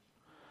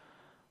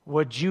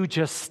 Would you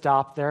just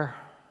stop there?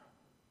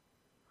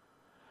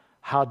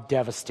 How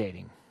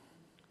devastating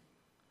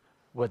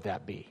would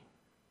that be?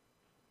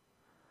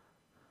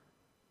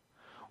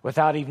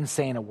 Without even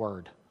saying a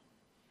word,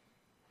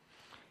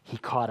 he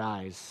caught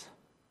eyes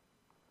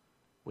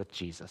with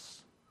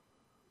Jesus.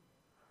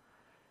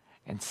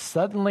 And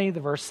suddenly, the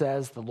verse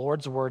says, the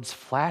Lord's words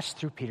flashed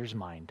through Peter's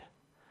mind.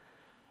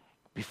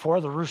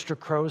 "Before the rooster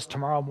crows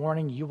tomorrow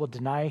morning, you will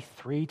deny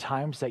 3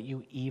 times that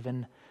you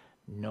even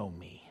know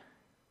me."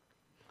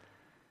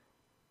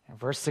 And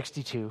verse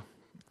 62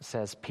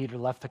 says, Peter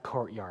left the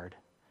courtyard,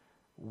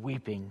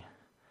 weeping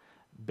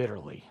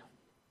bitterly.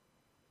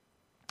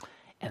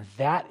 And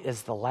that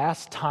is the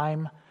last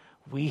time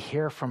we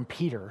hear from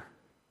Peter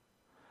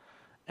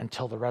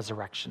until the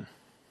resurrection.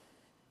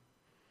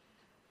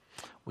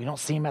 We don't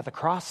see him at the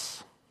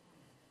cross.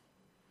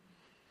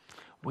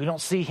 We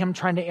don't see him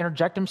trying to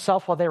interject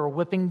himself while they were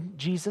whipping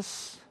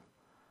Jesus.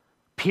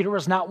 Peter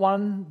was not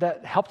one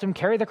that helped him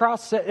carry the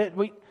cross.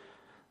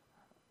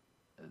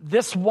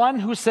 This one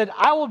who said,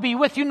 "I will be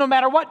with you no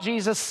matter what,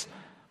 Jesus,"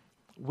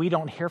 we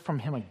don't hear from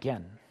him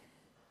again.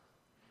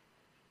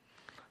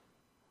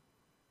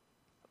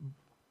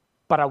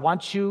 But I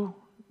want you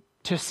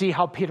to see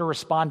how Peter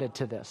responded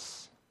to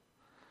this,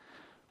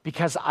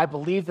 because I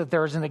believe that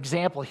there is an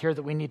example here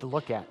that we need to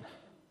look at.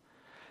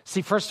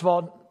 See, first of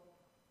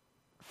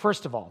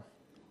all,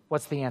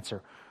 what's the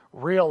answer?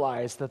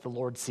 Realize that the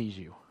Lord sees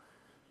you.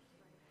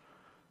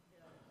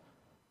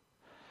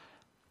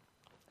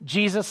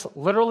 Jesus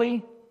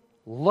literally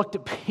looked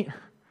at Peter.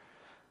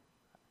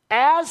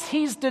 As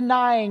he's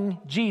denying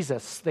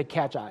Jesus, they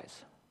catch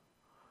eyes.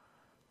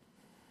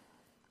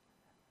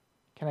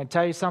 Can I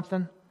tell you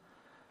something?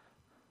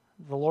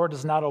 The Lord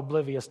is not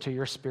oblivious to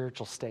your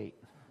spiritual state,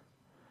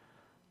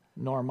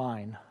 nor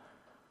mine.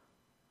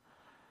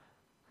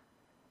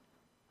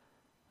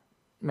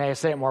 May I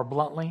say it more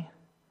bluntly?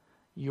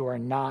 You are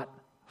not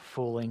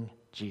fooling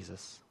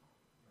Jesus.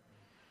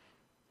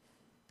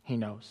 He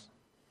knows.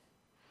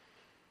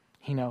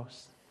 He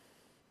knows.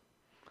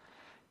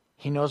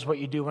 He knows what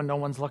you do when no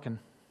one's looking.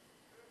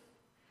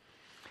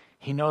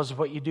 He knows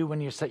what you do when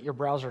you set your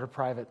browser to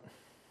private.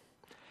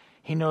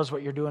 He knows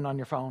what you're doing on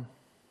your phone.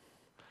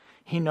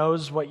 He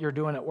knows what you're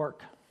doing at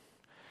work.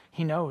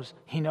 He knows.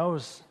 He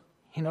knows.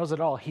 He knows it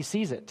all. He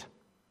sees it.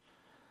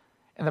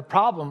 And the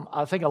problem,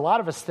 I think a lot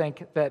of us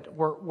think that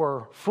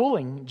we're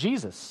fooling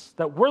Jesus,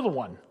 that we're the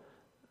one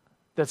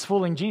that's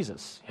fooling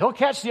Jesus. He'll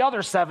catch the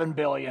other 7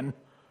 billion.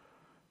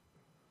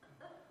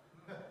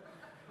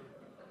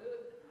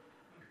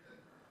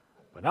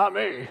 But not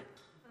me.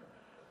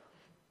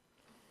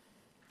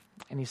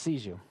 And he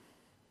sees you.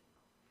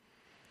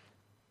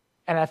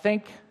 And I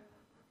think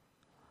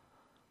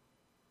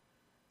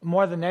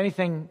more than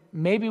anything,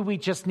 maybe we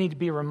just need to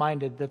be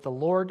reminded that the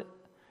Lord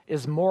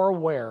is more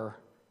aware.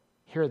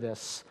 Hear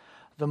this.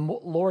 The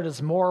Lord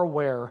is more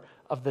aware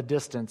of the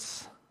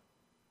distance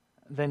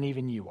than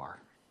even you are.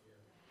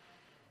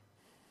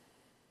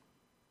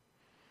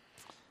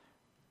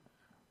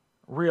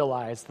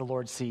 Realize the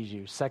Lord sees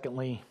you.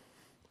 Secondly,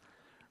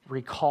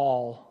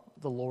 recall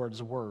the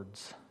Lord's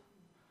words.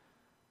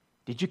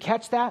 Did you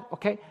catch that?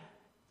 Okay.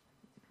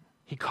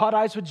 He caught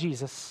eyes with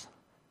Jesus,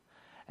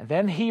 and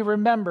then he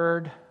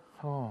remembered,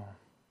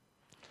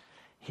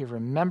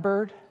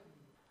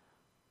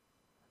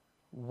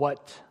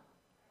 what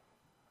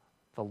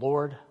the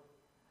Lord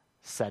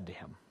said to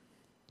him.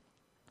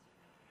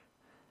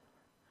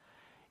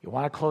 You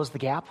want to close the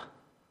gap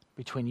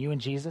between you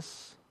and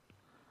Jesus?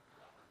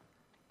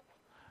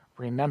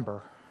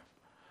 Remember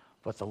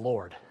what the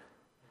Lord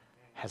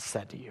has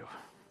said to you.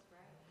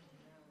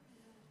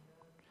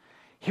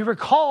 He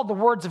recalled the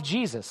words of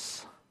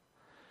Jesus.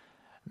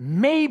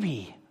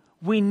 Maybe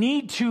we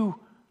need to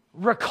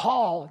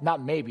recall,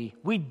 not maybe,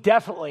 we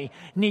definitely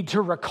need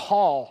to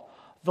recall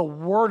the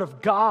Word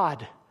of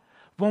God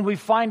when we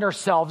find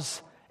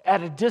ourselves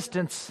at a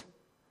distance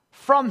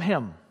from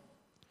Him.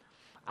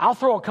 I'll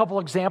throw a couple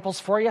examples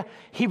for you.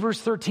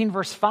 Hebrews 13,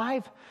 verse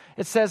 5.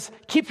 It says,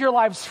 keep your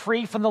lives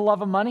free from the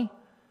love of money.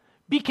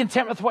 Be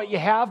content with what you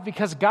have,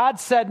 because God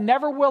said,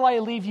 never will I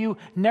leave you,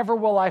 never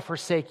will I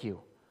forsake you.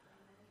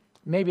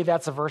 Maybe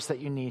that's a verse that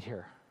you need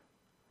here.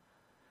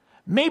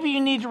 Maybe you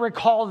need to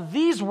recall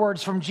these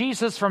words from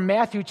Jesus from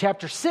Matthew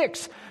chapter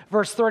 6,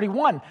 verse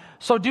 31.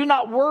 So do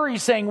not worry,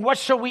 saying, what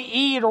shall we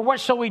eat, or what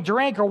shall we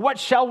drink, or what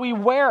shall we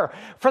wear?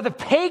 For the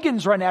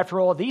pagans run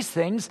after all these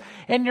things,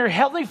 and your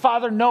heavenly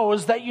Father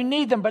knows that you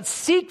need them. But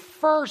seek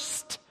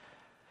first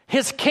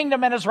His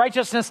kingdom and His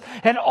righteousness,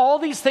 and all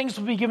these things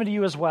will be given to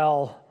you as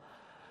well.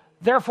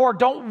 Therefore,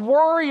 don't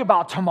worry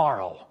about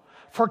tomorrow,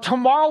 for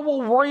tomorrow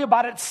will worry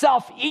about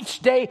itself. Each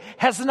day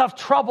has enough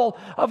trouble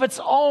of its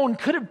own.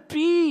 Could it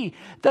be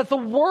that the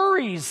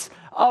worries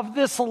of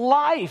this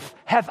life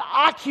have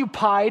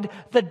occupied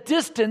the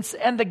distance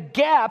and the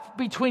gap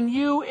between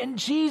you and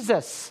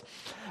Jesus?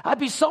 I'd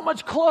be so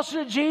much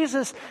closer to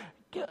Jesus.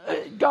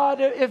 God,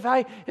 if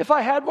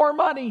I had more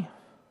money,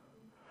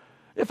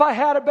 if I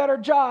had a better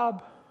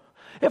job,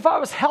 if I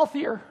was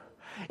healthier,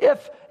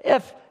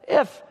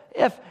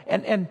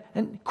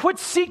 and quit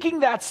seeking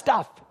that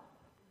stuff.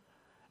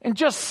 And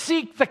just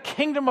seek the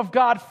kingdom of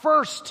God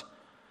first.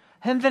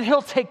 And then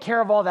He'll take care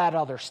of all that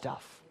other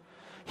stuff.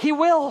 He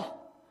will.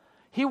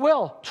 He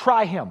will.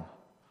 Try Him.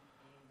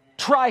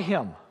 Try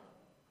Him.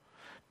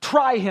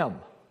 Try Him.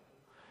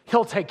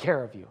 He'll take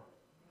care of you.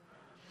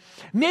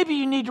 Maybe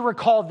you need to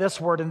recall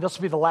this word, and this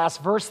will be the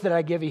last verse that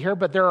I give you here,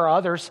 but there are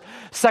others.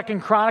 2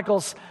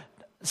 Chronicles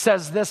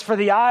says this, for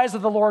the eyes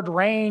of the Lord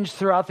range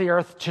throughout the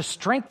earth to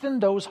strengthen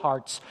those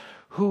hearts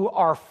who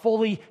are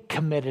fully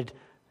committed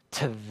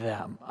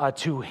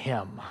to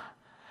Him.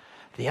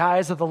 The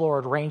eyes of the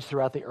Lord range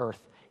throughout the earth,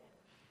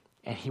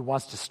 and He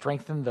wants to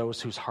strengthen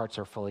those whose hearts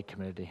are fully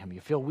committed to Him.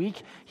 You feel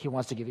weak? He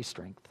wants to give you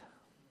strength.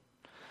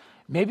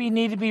 Maybe you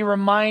need to be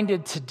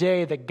reminded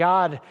today that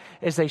God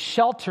is a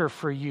shelter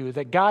for you,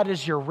 that God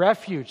is your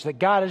refuge, that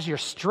God is your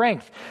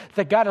strength,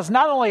 that God is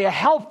not only a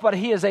help, but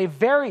He is a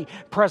very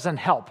present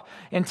help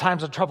in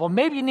times of trouble.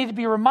 Maybe you need to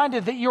be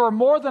reminded that you are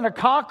more than a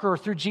conqueror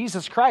through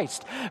Jesus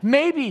Christ.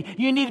 Maybe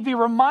you need to be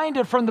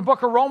reminded from the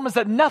book of Romans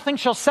that nothing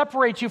shall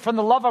separate you from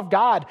the love of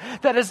God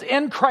that is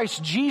in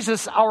Christ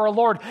Jesus our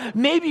Lord.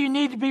 Maybe you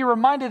need to be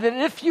reminded that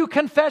if you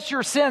confess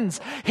your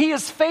sins, He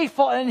is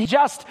faithful and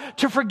just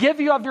to forgive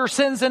you of your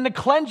sins and to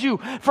cleanse you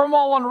from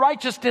all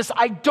unrighteousness.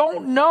 I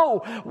don't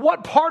know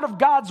what part of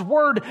God's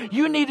word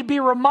you need to be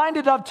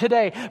reminded of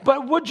today,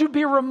 but would you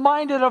be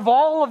reminded of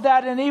all of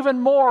that and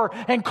even more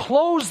and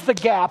close the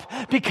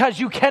gap, because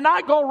you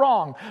cannot go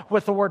wrong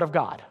with the word of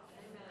God.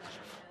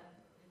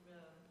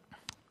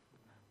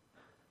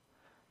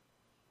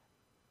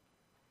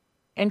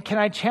 And can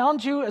I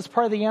challenge you as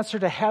part of the answer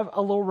to have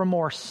a little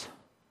remorse?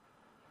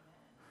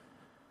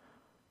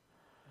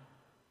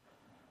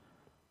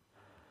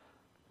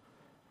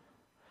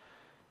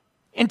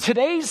 In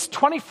today's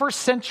 21st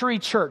century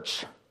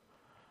church,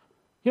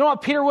 you know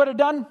what Peter would have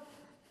done?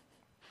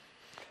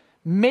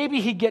 Maybe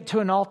he'd get to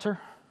an altar.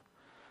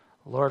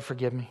 Lord,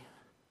 forgive me.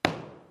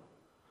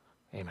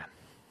 Amen.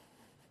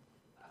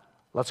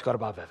 Let's go to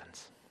Bob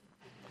Evans.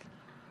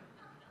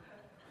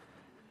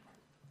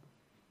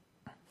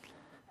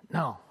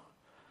 No.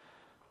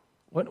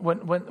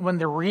 When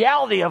the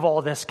reality of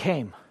all this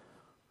came,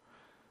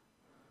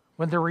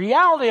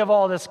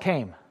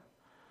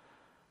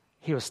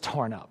 he was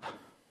torn up.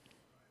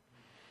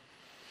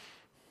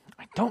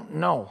 I don't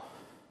know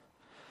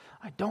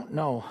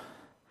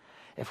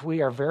if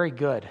we are very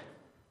good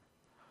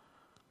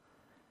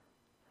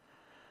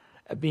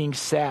at being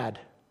sad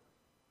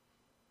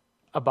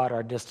about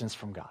our distance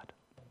from God.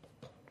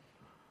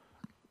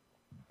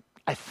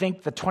 I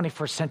think the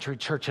 21st century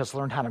church has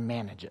learned how to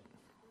manage it.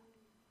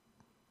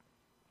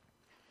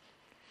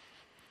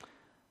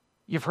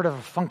 You've heard of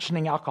a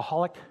functioning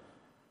alcoholic?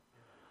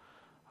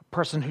 A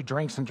person who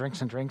drinks and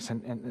drinks and drinks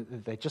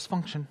and they just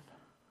function.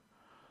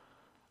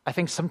 I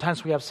think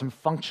sometimes we have some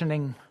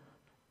functioning,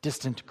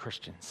 distant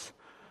Christians.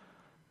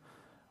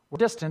 We're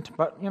distant,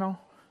 but,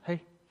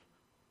 hey,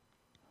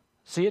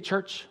 see you at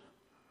church.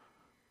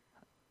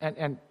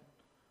 And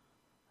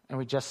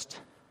we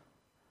just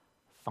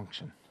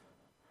function.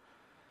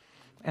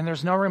 And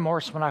there's no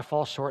remorse when I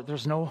fall short.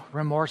 There's no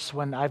remorse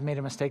when I've made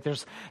a mistake.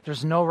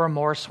 There's no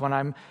remorse when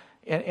I'm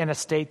in a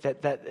state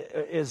that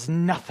is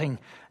nothing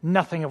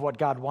of what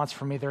God wants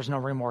from me. There's no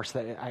remorse.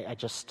 That I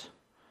just,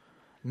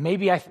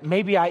 maybe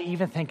I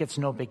even think it's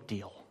no big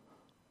deal.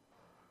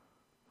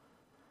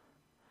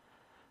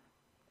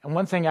 And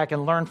one thing I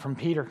can learn from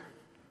Peter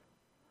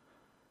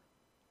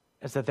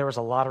is that there was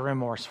a lot of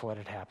remorse for what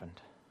had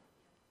happened.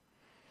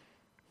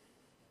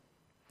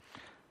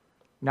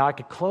 Now I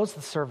could close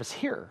the service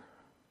here,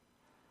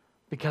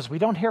 because we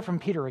don't hear from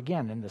Peter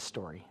again in this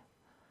story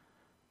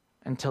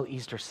until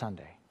Easter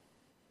Sunday.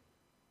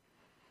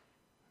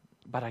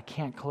 But I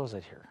can't close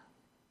it here.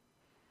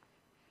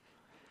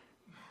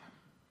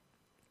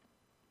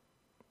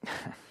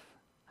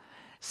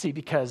 See,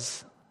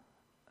 because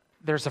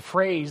there's a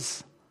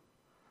phrase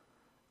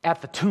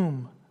at the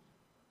tomb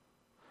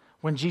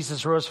when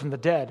Jesus rose from the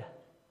dead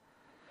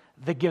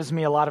that gives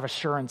me a lot of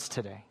assurance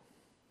today.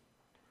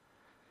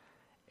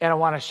 And I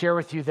want to share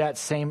with you that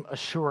same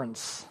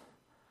assurance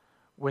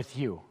with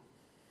you.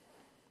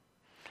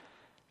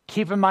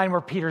 Keep in mind where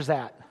Peter's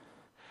at.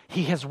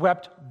 He has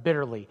wept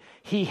bitterly.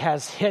 He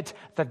has hit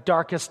the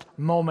darkest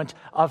moment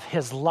of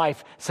his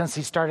life since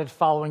he started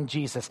following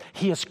Jesus.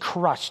 He is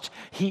crushed.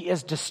 He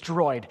is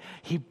destroyed.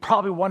 He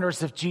probably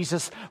wonders if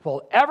Jesus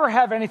will ever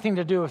have anything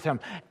to do with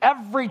him.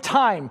 Every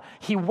time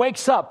he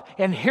wakes up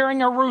and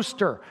hearing a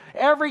rooster,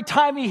 every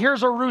time he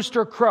hears a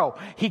rooster crow,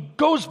 he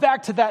goes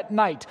back to that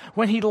night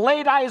when he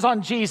laid eyes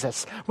on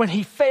Jesus, when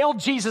he failed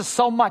Jesus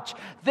so much.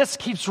 This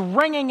keeps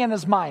ringing in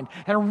his mind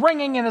and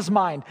ringing in his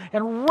mind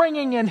and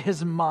ringing in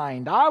his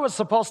mind. I was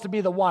supposed to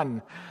be the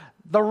one,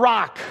 the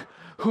rock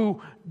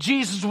who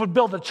Jesus would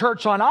build a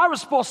church on. I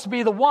was supposed to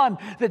be the one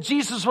that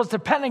Jesus was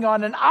depending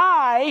on, and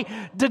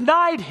I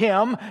denied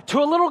him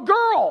to a little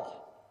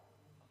girl.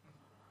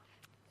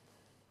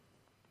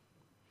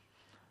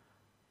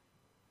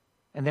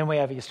 And then we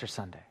have Easter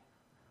Sunday.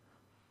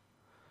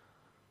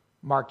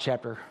 Mark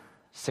chapter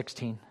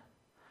 16,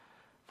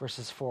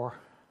 verses 4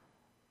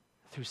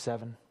 through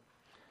 7.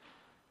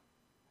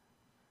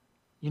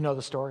 You know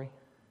the story.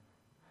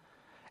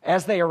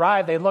 As they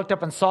arrived, they looked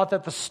up and saw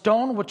that the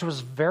stone, which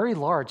was very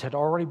large, had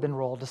already been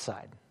rolled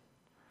aside.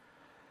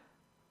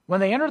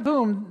 When they entered the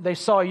tomb, they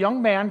saw a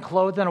young man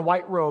clothed in a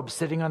white robe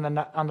sitting on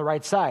the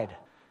right side,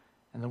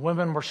 and the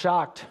women were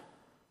shocked.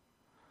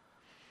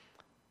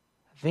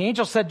 The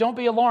angel said, "Don't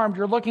be alarmed.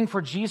 You're looking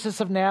for Jesus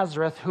of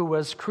Nazareth, who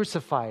was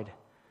crucified.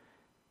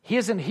 He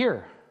isn't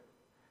here.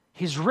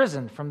 He's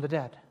risen from the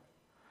dead.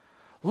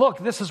 Look,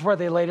 this is where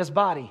they laid his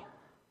body.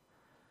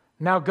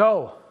 Now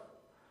go.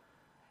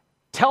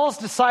 Tell his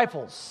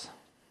disciples,"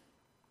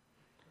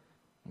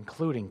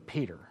 including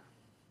Peter,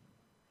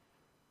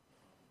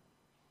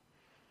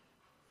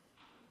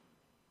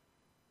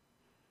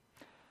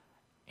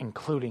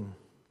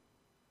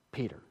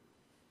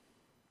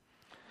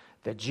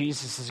 that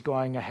Jesus is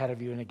going ahead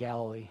of you into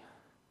Galilee.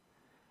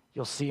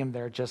 You'll see him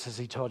there just as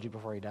he told you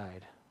before he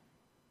died.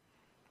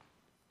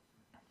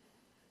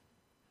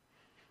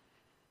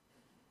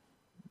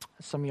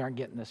 Some of you aren't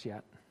getting this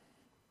yet.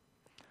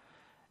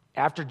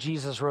 After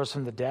Jesus rose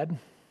from the dead,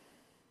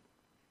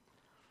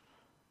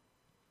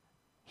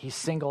 he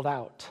singled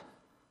out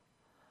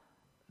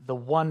the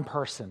one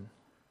person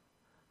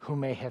who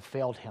may have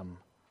failed him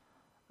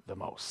the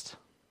most.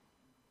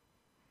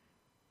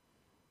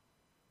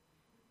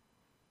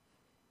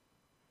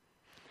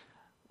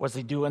 Was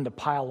he doing to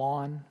pile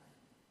on?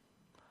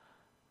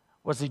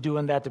 Was he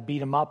doing that to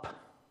beat him up?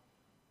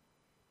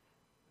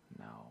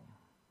 No.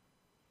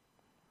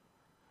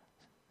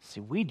 See,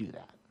 we do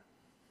that.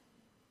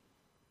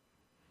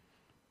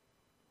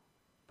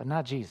 But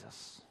not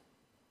Jesus.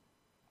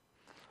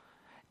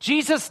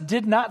 Jesus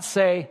did not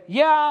say,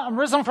 yeah, I'm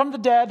risen from the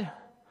dead.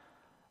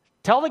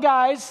 Tell the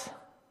guys.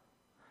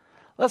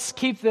 Let's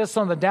keep this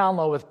on the down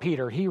low with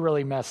Peter. He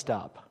really messed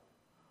up.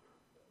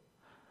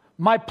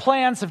 My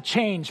plans have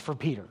changed for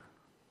Peter.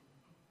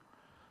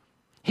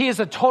 He is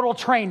a total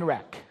train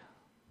wreck.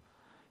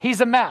 He's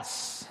a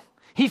mess.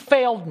 He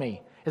failed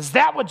me. Is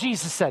that what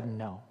Jesus said?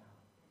 No.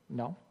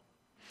 No.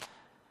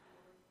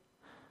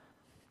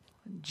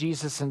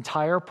 Jesus'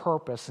 entire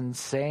purpose in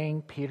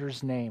saying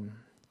Peter's name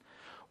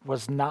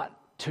was not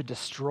to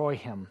destroy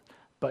him,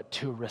 but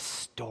to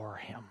restore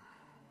him.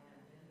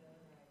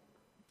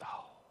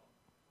 Oh.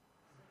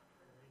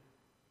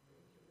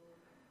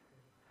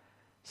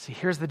 See,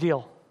 here's the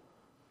deal.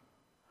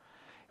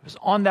 It was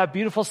on that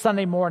beautiful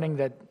Sunday morning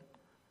that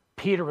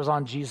Peter was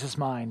on Jesus'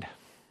 mind.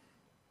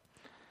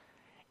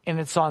 And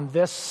it's on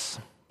this,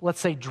 let's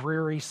say,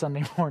 dreary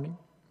Sunday morning.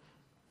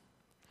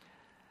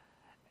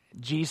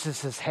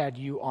 Jesus has had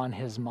you on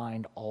his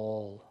mind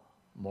all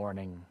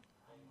morning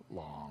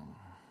long.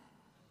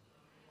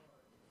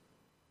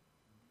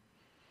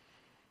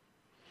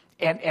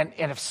 And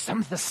if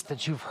some of this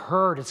that you've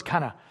heard is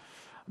kind of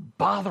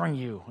bothering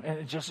you, and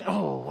it just,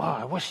 oh, wow,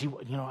 I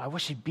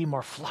wish he'd be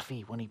more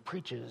fluffy when he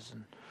preaches.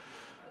 And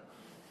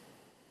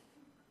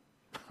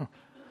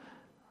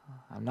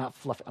I'm not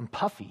fluffy. I'm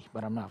puffy,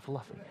 but I'm not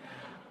fluffy.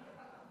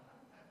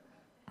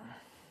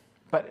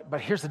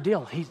 But here's the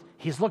deal.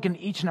 He's looking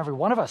at each and every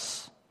one of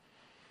us.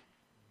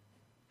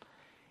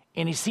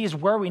 And he sees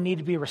where we need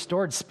to be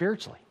restored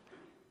spiritually.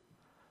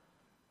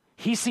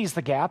 He sees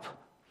the gap.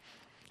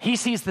 He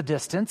sees the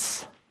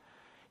distance.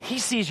 He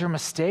sees your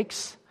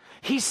mistakes.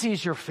 He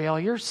sees your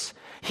failures.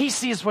 He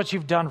sees what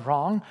you've done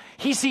wrong.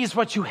 He sees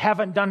what you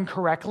haven't done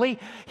correctly.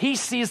 He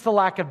sees the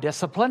lack of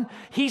discipline.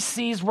 He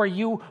sees where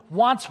you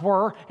once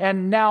were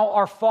and now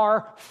are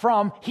far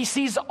from. He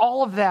sees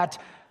all of that.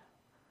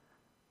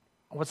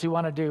 What's he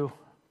want to do,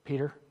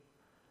 Peter?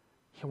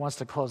 He wants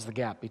to close the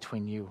gap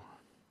between you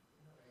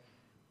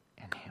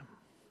and him.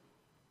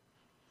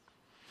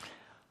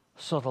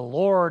 So the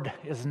Lord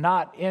is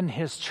not in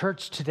his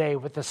church today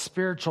with a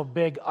spiritual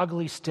big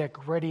ugly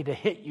stick ready to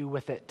hit you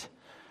with it.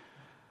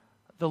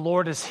 The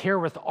Lord is here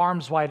with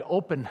arms wide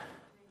open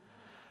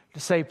to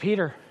say,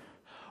 Peter,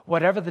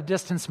 whatever the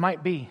distance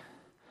might be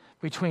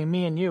between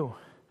me and you,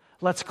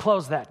 let's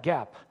close that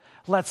gap.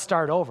 Let's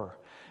start over,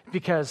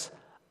 because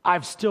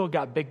I've still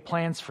got big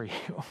plans for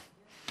you.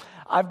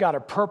 I've got a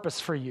purpose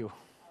for you.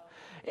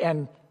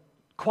 And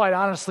quite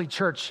honestly,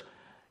 church,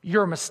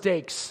 your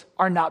mistakes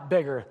are not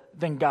bigger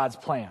than God's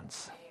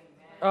plans.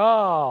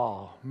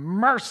 Oh,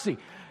 mercy.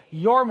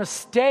 Your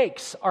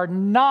mistakes are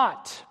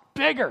not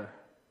bigger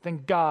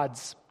than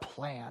God's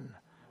plan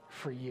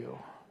for you.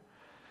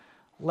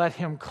 Let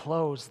him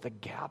close the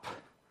gap.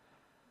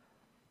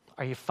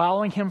 Are you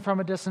following him from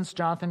a distance,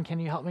 Jonathan? Can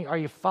you help me? Are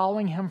you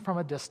following him from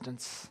a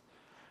distance?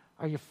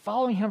 Are you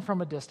following him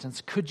from a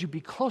distance? Could you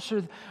be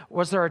closer?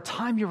 Was there a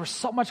time you were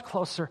so much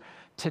closer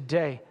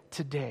today?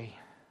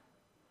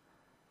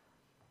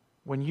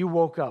 When you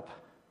woke up,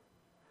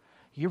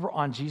 you were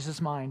on Jesus'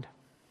 mind.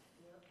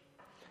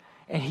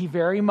 And he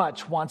very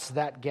much wants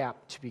that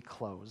gap to be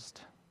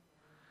closed.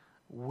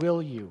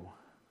 Will you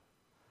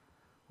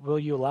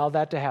allow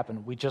that to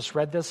happen? We just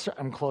read this.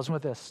 I'm closing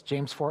with this.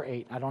 James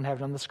 4:8. I don't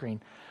have it on the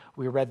screen.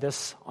 We read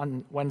this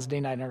on Wednesday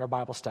night in our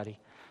Bible study.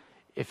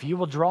 If you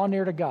will draw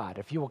near to God,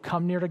 if you will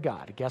come near to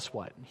God, guess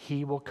what?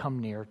 He will come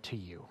near to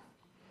you.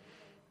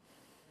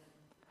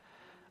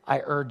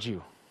 I urge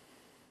you,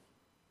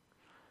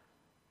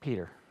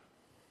 Peter,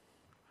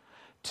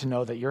 to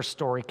know that your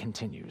story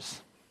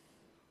continues.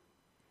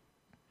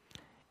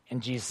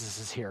 And Jesus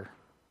is here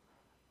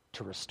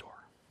to restore.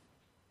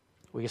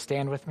 Will you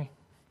stand with me?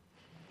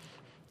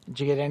 Did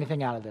you get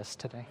anything out of this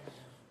today?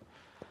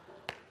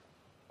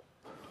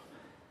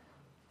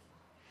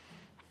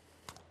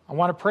 I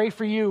want to pray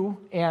for you,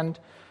 and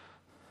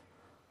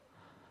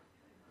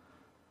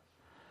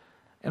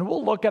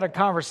we'll look at a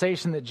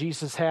conversation that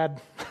Jesus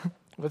had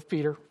with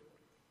Peter.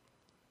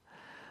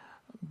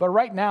 But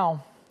right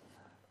now,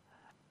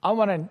 I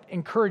want to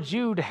encourage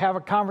you to have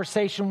a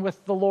conversation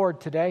with the Lord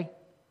today.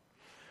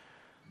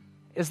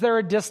 Is there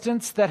a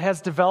distance that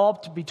has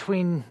developed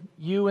between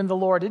you and the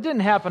Lord? It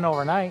didn't happen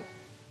overnight.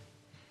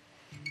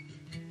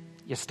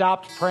 You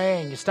stopped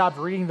praying. You stopped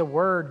reading the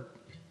Word.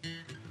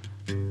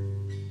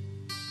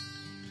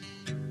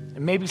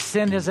 And maybe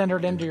sin has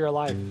entered into your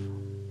life.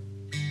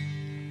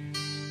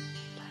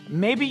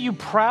 Maybe you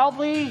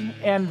proudly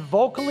and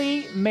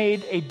vocally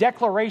made a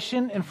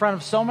declaration in front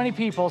of so many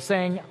people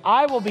saying,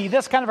 I will be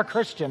this kind of a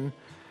Christian,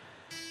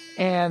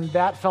 and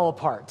that fell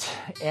apart.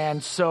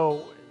 And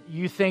so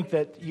you think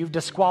that you've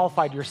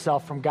disqualified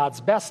yourself from God's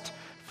best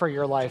for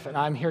your life. And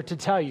I'm here to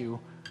tell you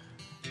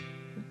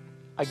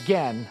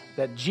again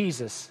that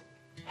Jesus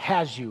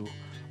has you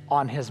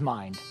on his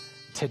mind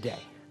today.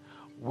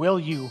 Will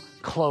you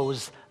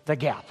close the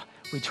gap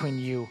between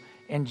you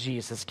and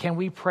Jesus? Can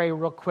we pray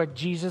real quick?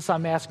 Jesus,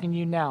 I'm asking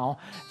you now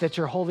that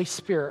your Holy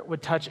Spirit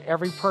would touch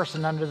every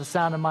person under the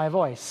sound of my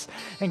voice.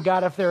 And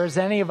God, if there is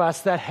any of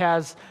us that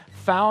has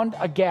found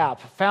a gap,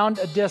 found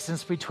a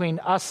distance between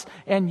us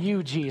and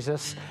you,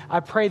 Jesus, I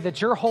pray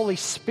that your Holy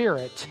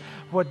Spirit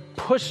would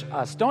push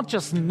us, don't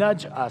just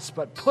nudge us,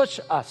 but push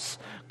us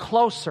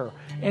closer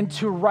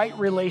into right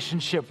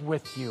relationship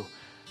with you.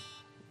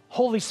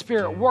 Holy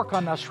Spirit, work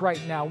on us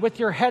right now with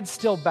your head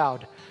still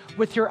bowed,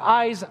 with your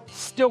eyes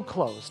still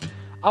closed.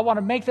 I want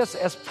to make this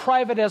as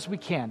private as we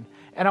can,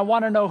 and I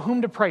want to know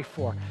whom to pray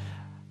for.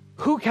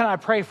 Who can I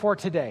pray for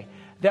today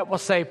that will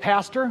say,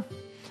 Pastor,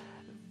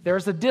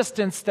 there's a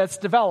distance that's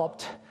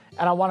developed,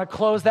 and I want to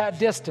close that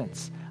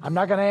distance. I'm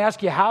not going to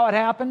ask you how it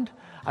happened.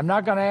 I'm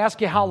not going to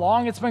ask you how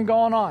long it's been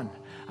going on.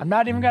 I'm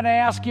not even going to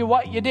ask you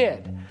what you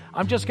did.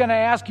 I'm just going to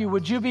ask you,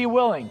 would you be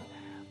willing,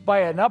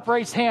 by an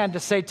upraised hand, to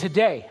say,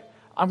 today,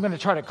 I'm going to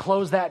try to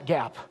close that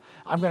gap.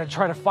 I'm going to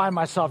try to find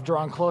myself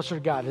drawing closer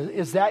to God.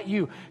 Is that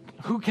you?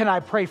 Who can I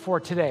pray for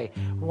today?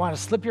 We want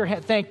to slip your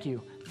hand. Thank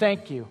you.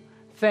 Thank you.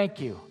 Thank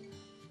you.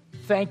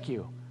 Thank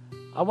you.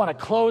 I want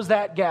to close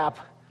that gap.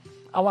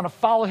 I want to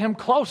follow him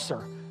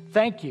closer.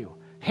 Thank you.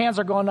 Hands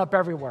are going up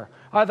everywhere.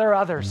 Are there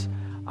others?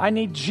 I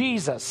need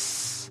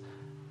Jesus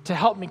to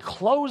help me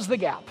close the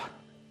gap.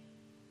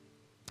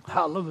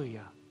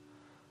 Hallelujah.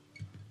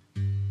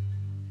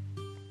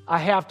 I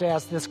have to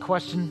ask this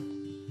question.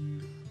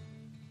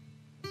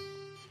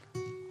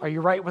 Are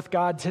you right with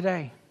God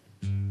today?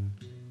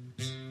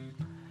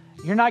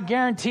 You're not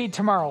guaranteed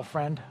tomorrow,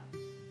 friend.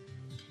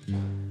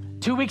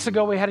 2 weeks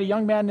ago, we had a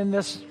young man in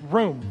this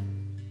room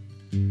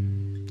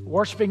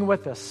worshiping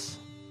with us.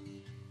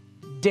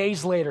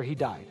 Days later, he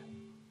died.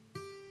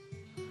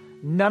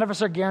 None of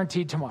us are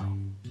guaranteed tomorrow.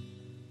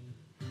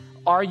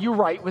 Are you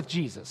right with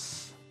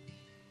Jesus?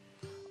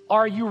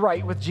 Are you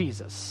right with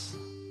Jesus?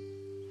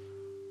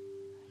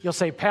 You'll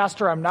say,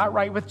 Pastor, I'm not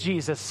right with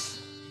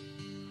Jesus,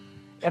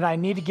 and I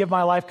need to give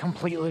my life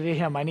completely to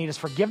him. I need his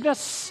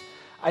forgiveness.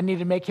 I need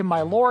to make him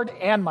my Lord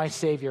and my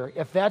Savior.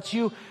 If that's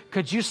you,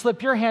 could you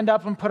slip your hand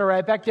up and put it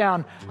right back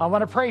down? I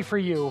want to pray for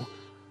you.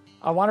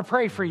 I want to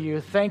pray for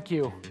you. Thank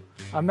you.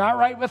 I'm not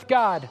right with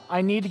God.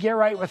 I need to get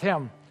right with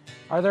him.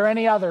 Are there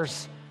any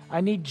others?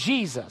 I need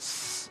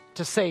Jesus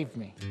to save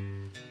me.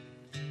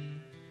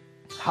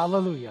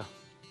 Hallelujah.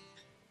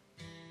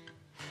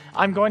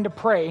 I'm going to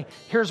pray.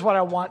 Here's what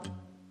I want.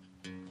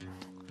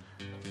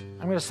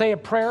 I'm going to say a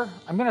prayer.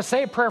 I'm going to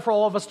say a prayer for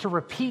all of us to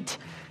repeat.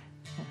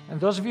 And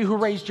those of you who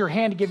raised your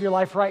hand to give your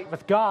life right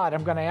with God,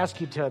 I'm going to ask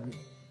you to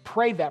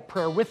pray that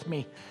prayer with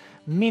me.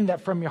 Mean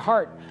that from your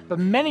heart. But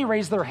many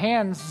raise their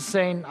hands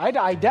saying, I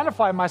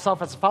identify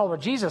myself as a follower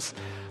of Jesus,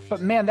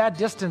 but man, that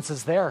distance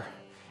is there,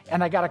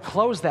 and I got to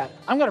close that.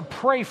 I'm going to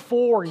pray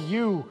for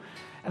you,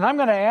 and I'm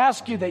going to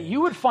ask you that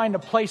you would find a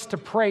place to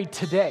pray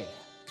today.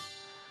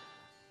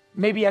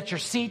 Maybe at your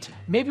seat.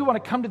 Maybe you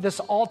want to come to this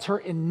altar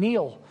and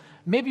kneel.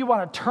 Maybe you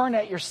want to turn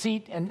at your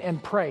seat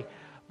and pray.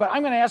 But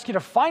I'm going to ask you to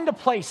find a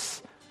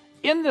place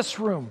in this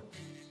room,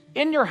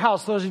 in your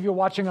house, those of you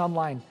watching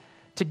online,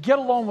 to get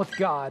alone with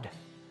God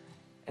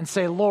and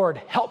say,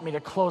 Lord, help me to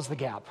close the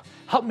gap.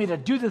 Help me to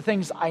do the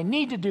things I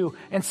need to do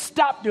and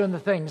stop doing the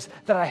things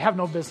that I have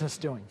no business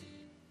doing.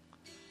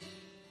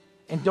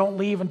 And don't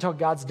leave until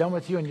God's done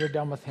with you and you're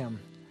done with him.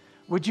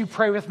 Would you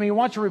pray with me?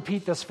 Why don't you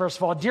repeat this first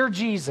of all? Dear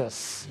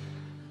Jesus,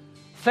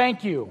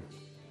 thank you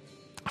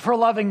for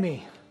loving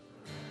me,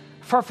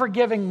 for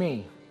forgiving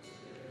me.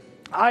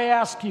 I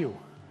ask you,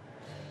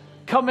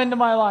 come into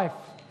my life,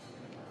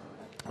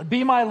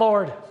 be my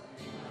Lord,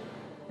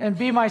 and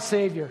be my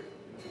Savior.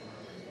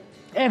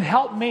 And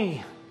help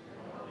me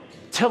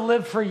to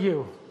live for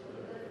you.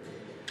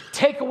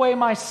 Take away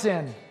my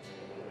sin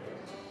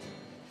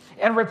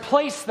and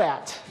replace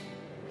that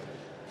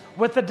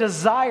with a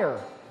desire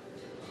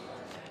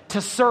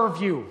to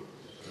serve you,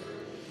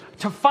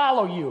 to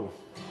follow you,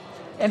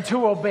 and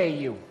to obey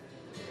you.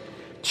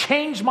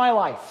 Change my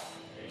life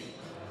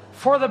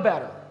for the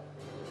better.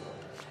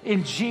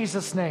 In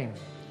Jesus' name.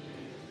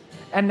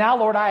 And now,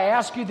 Lord, I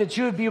ask you that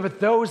you would be with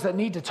those that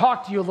need to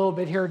talk to you a little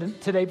bit here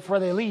today before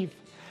they leave.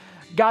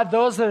 God,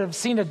 those that have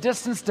seen a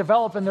distance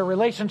develop in their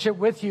relationship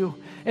with you,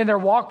 in their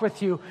walk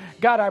with you,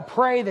 God, I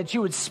pray that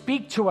you would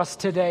speak to us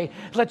today.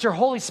 Let your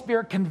Holy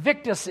Spirit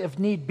convict us if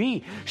need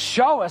be.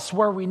 Show us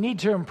where we need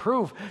to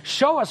improve.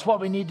 Show us what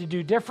we need to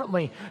do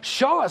differently.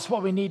 Show us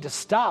what we need to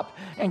stop.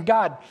 And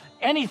God,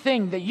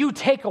 anything that you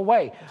take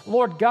away,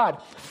 Lord God,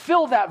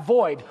 fill that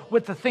void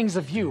with the things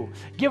of you.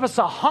 Give us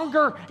a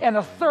hunger and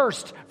a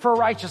thirst for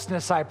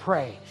righteousness, I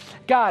pray.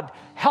 God,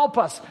 help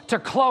us to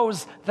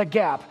close the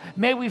gap.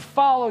 May we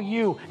follow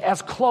you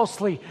as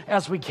closely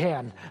as we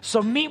can.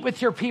 So meet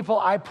with your people,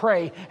 I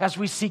pray, as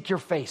we seek your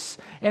face.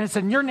 And it's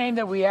in your name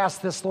that we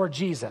ask this, Lord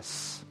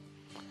Jesus.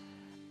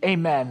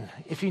 Amen.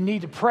 If you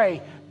need to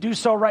pray, do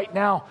so right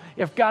now.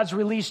 If God's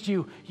released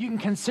you, you can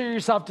consider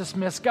yourself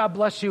dismissed. God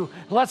bless you.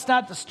 Let's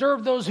not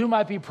disturb those who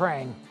might be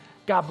praying.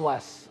 God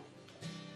bless.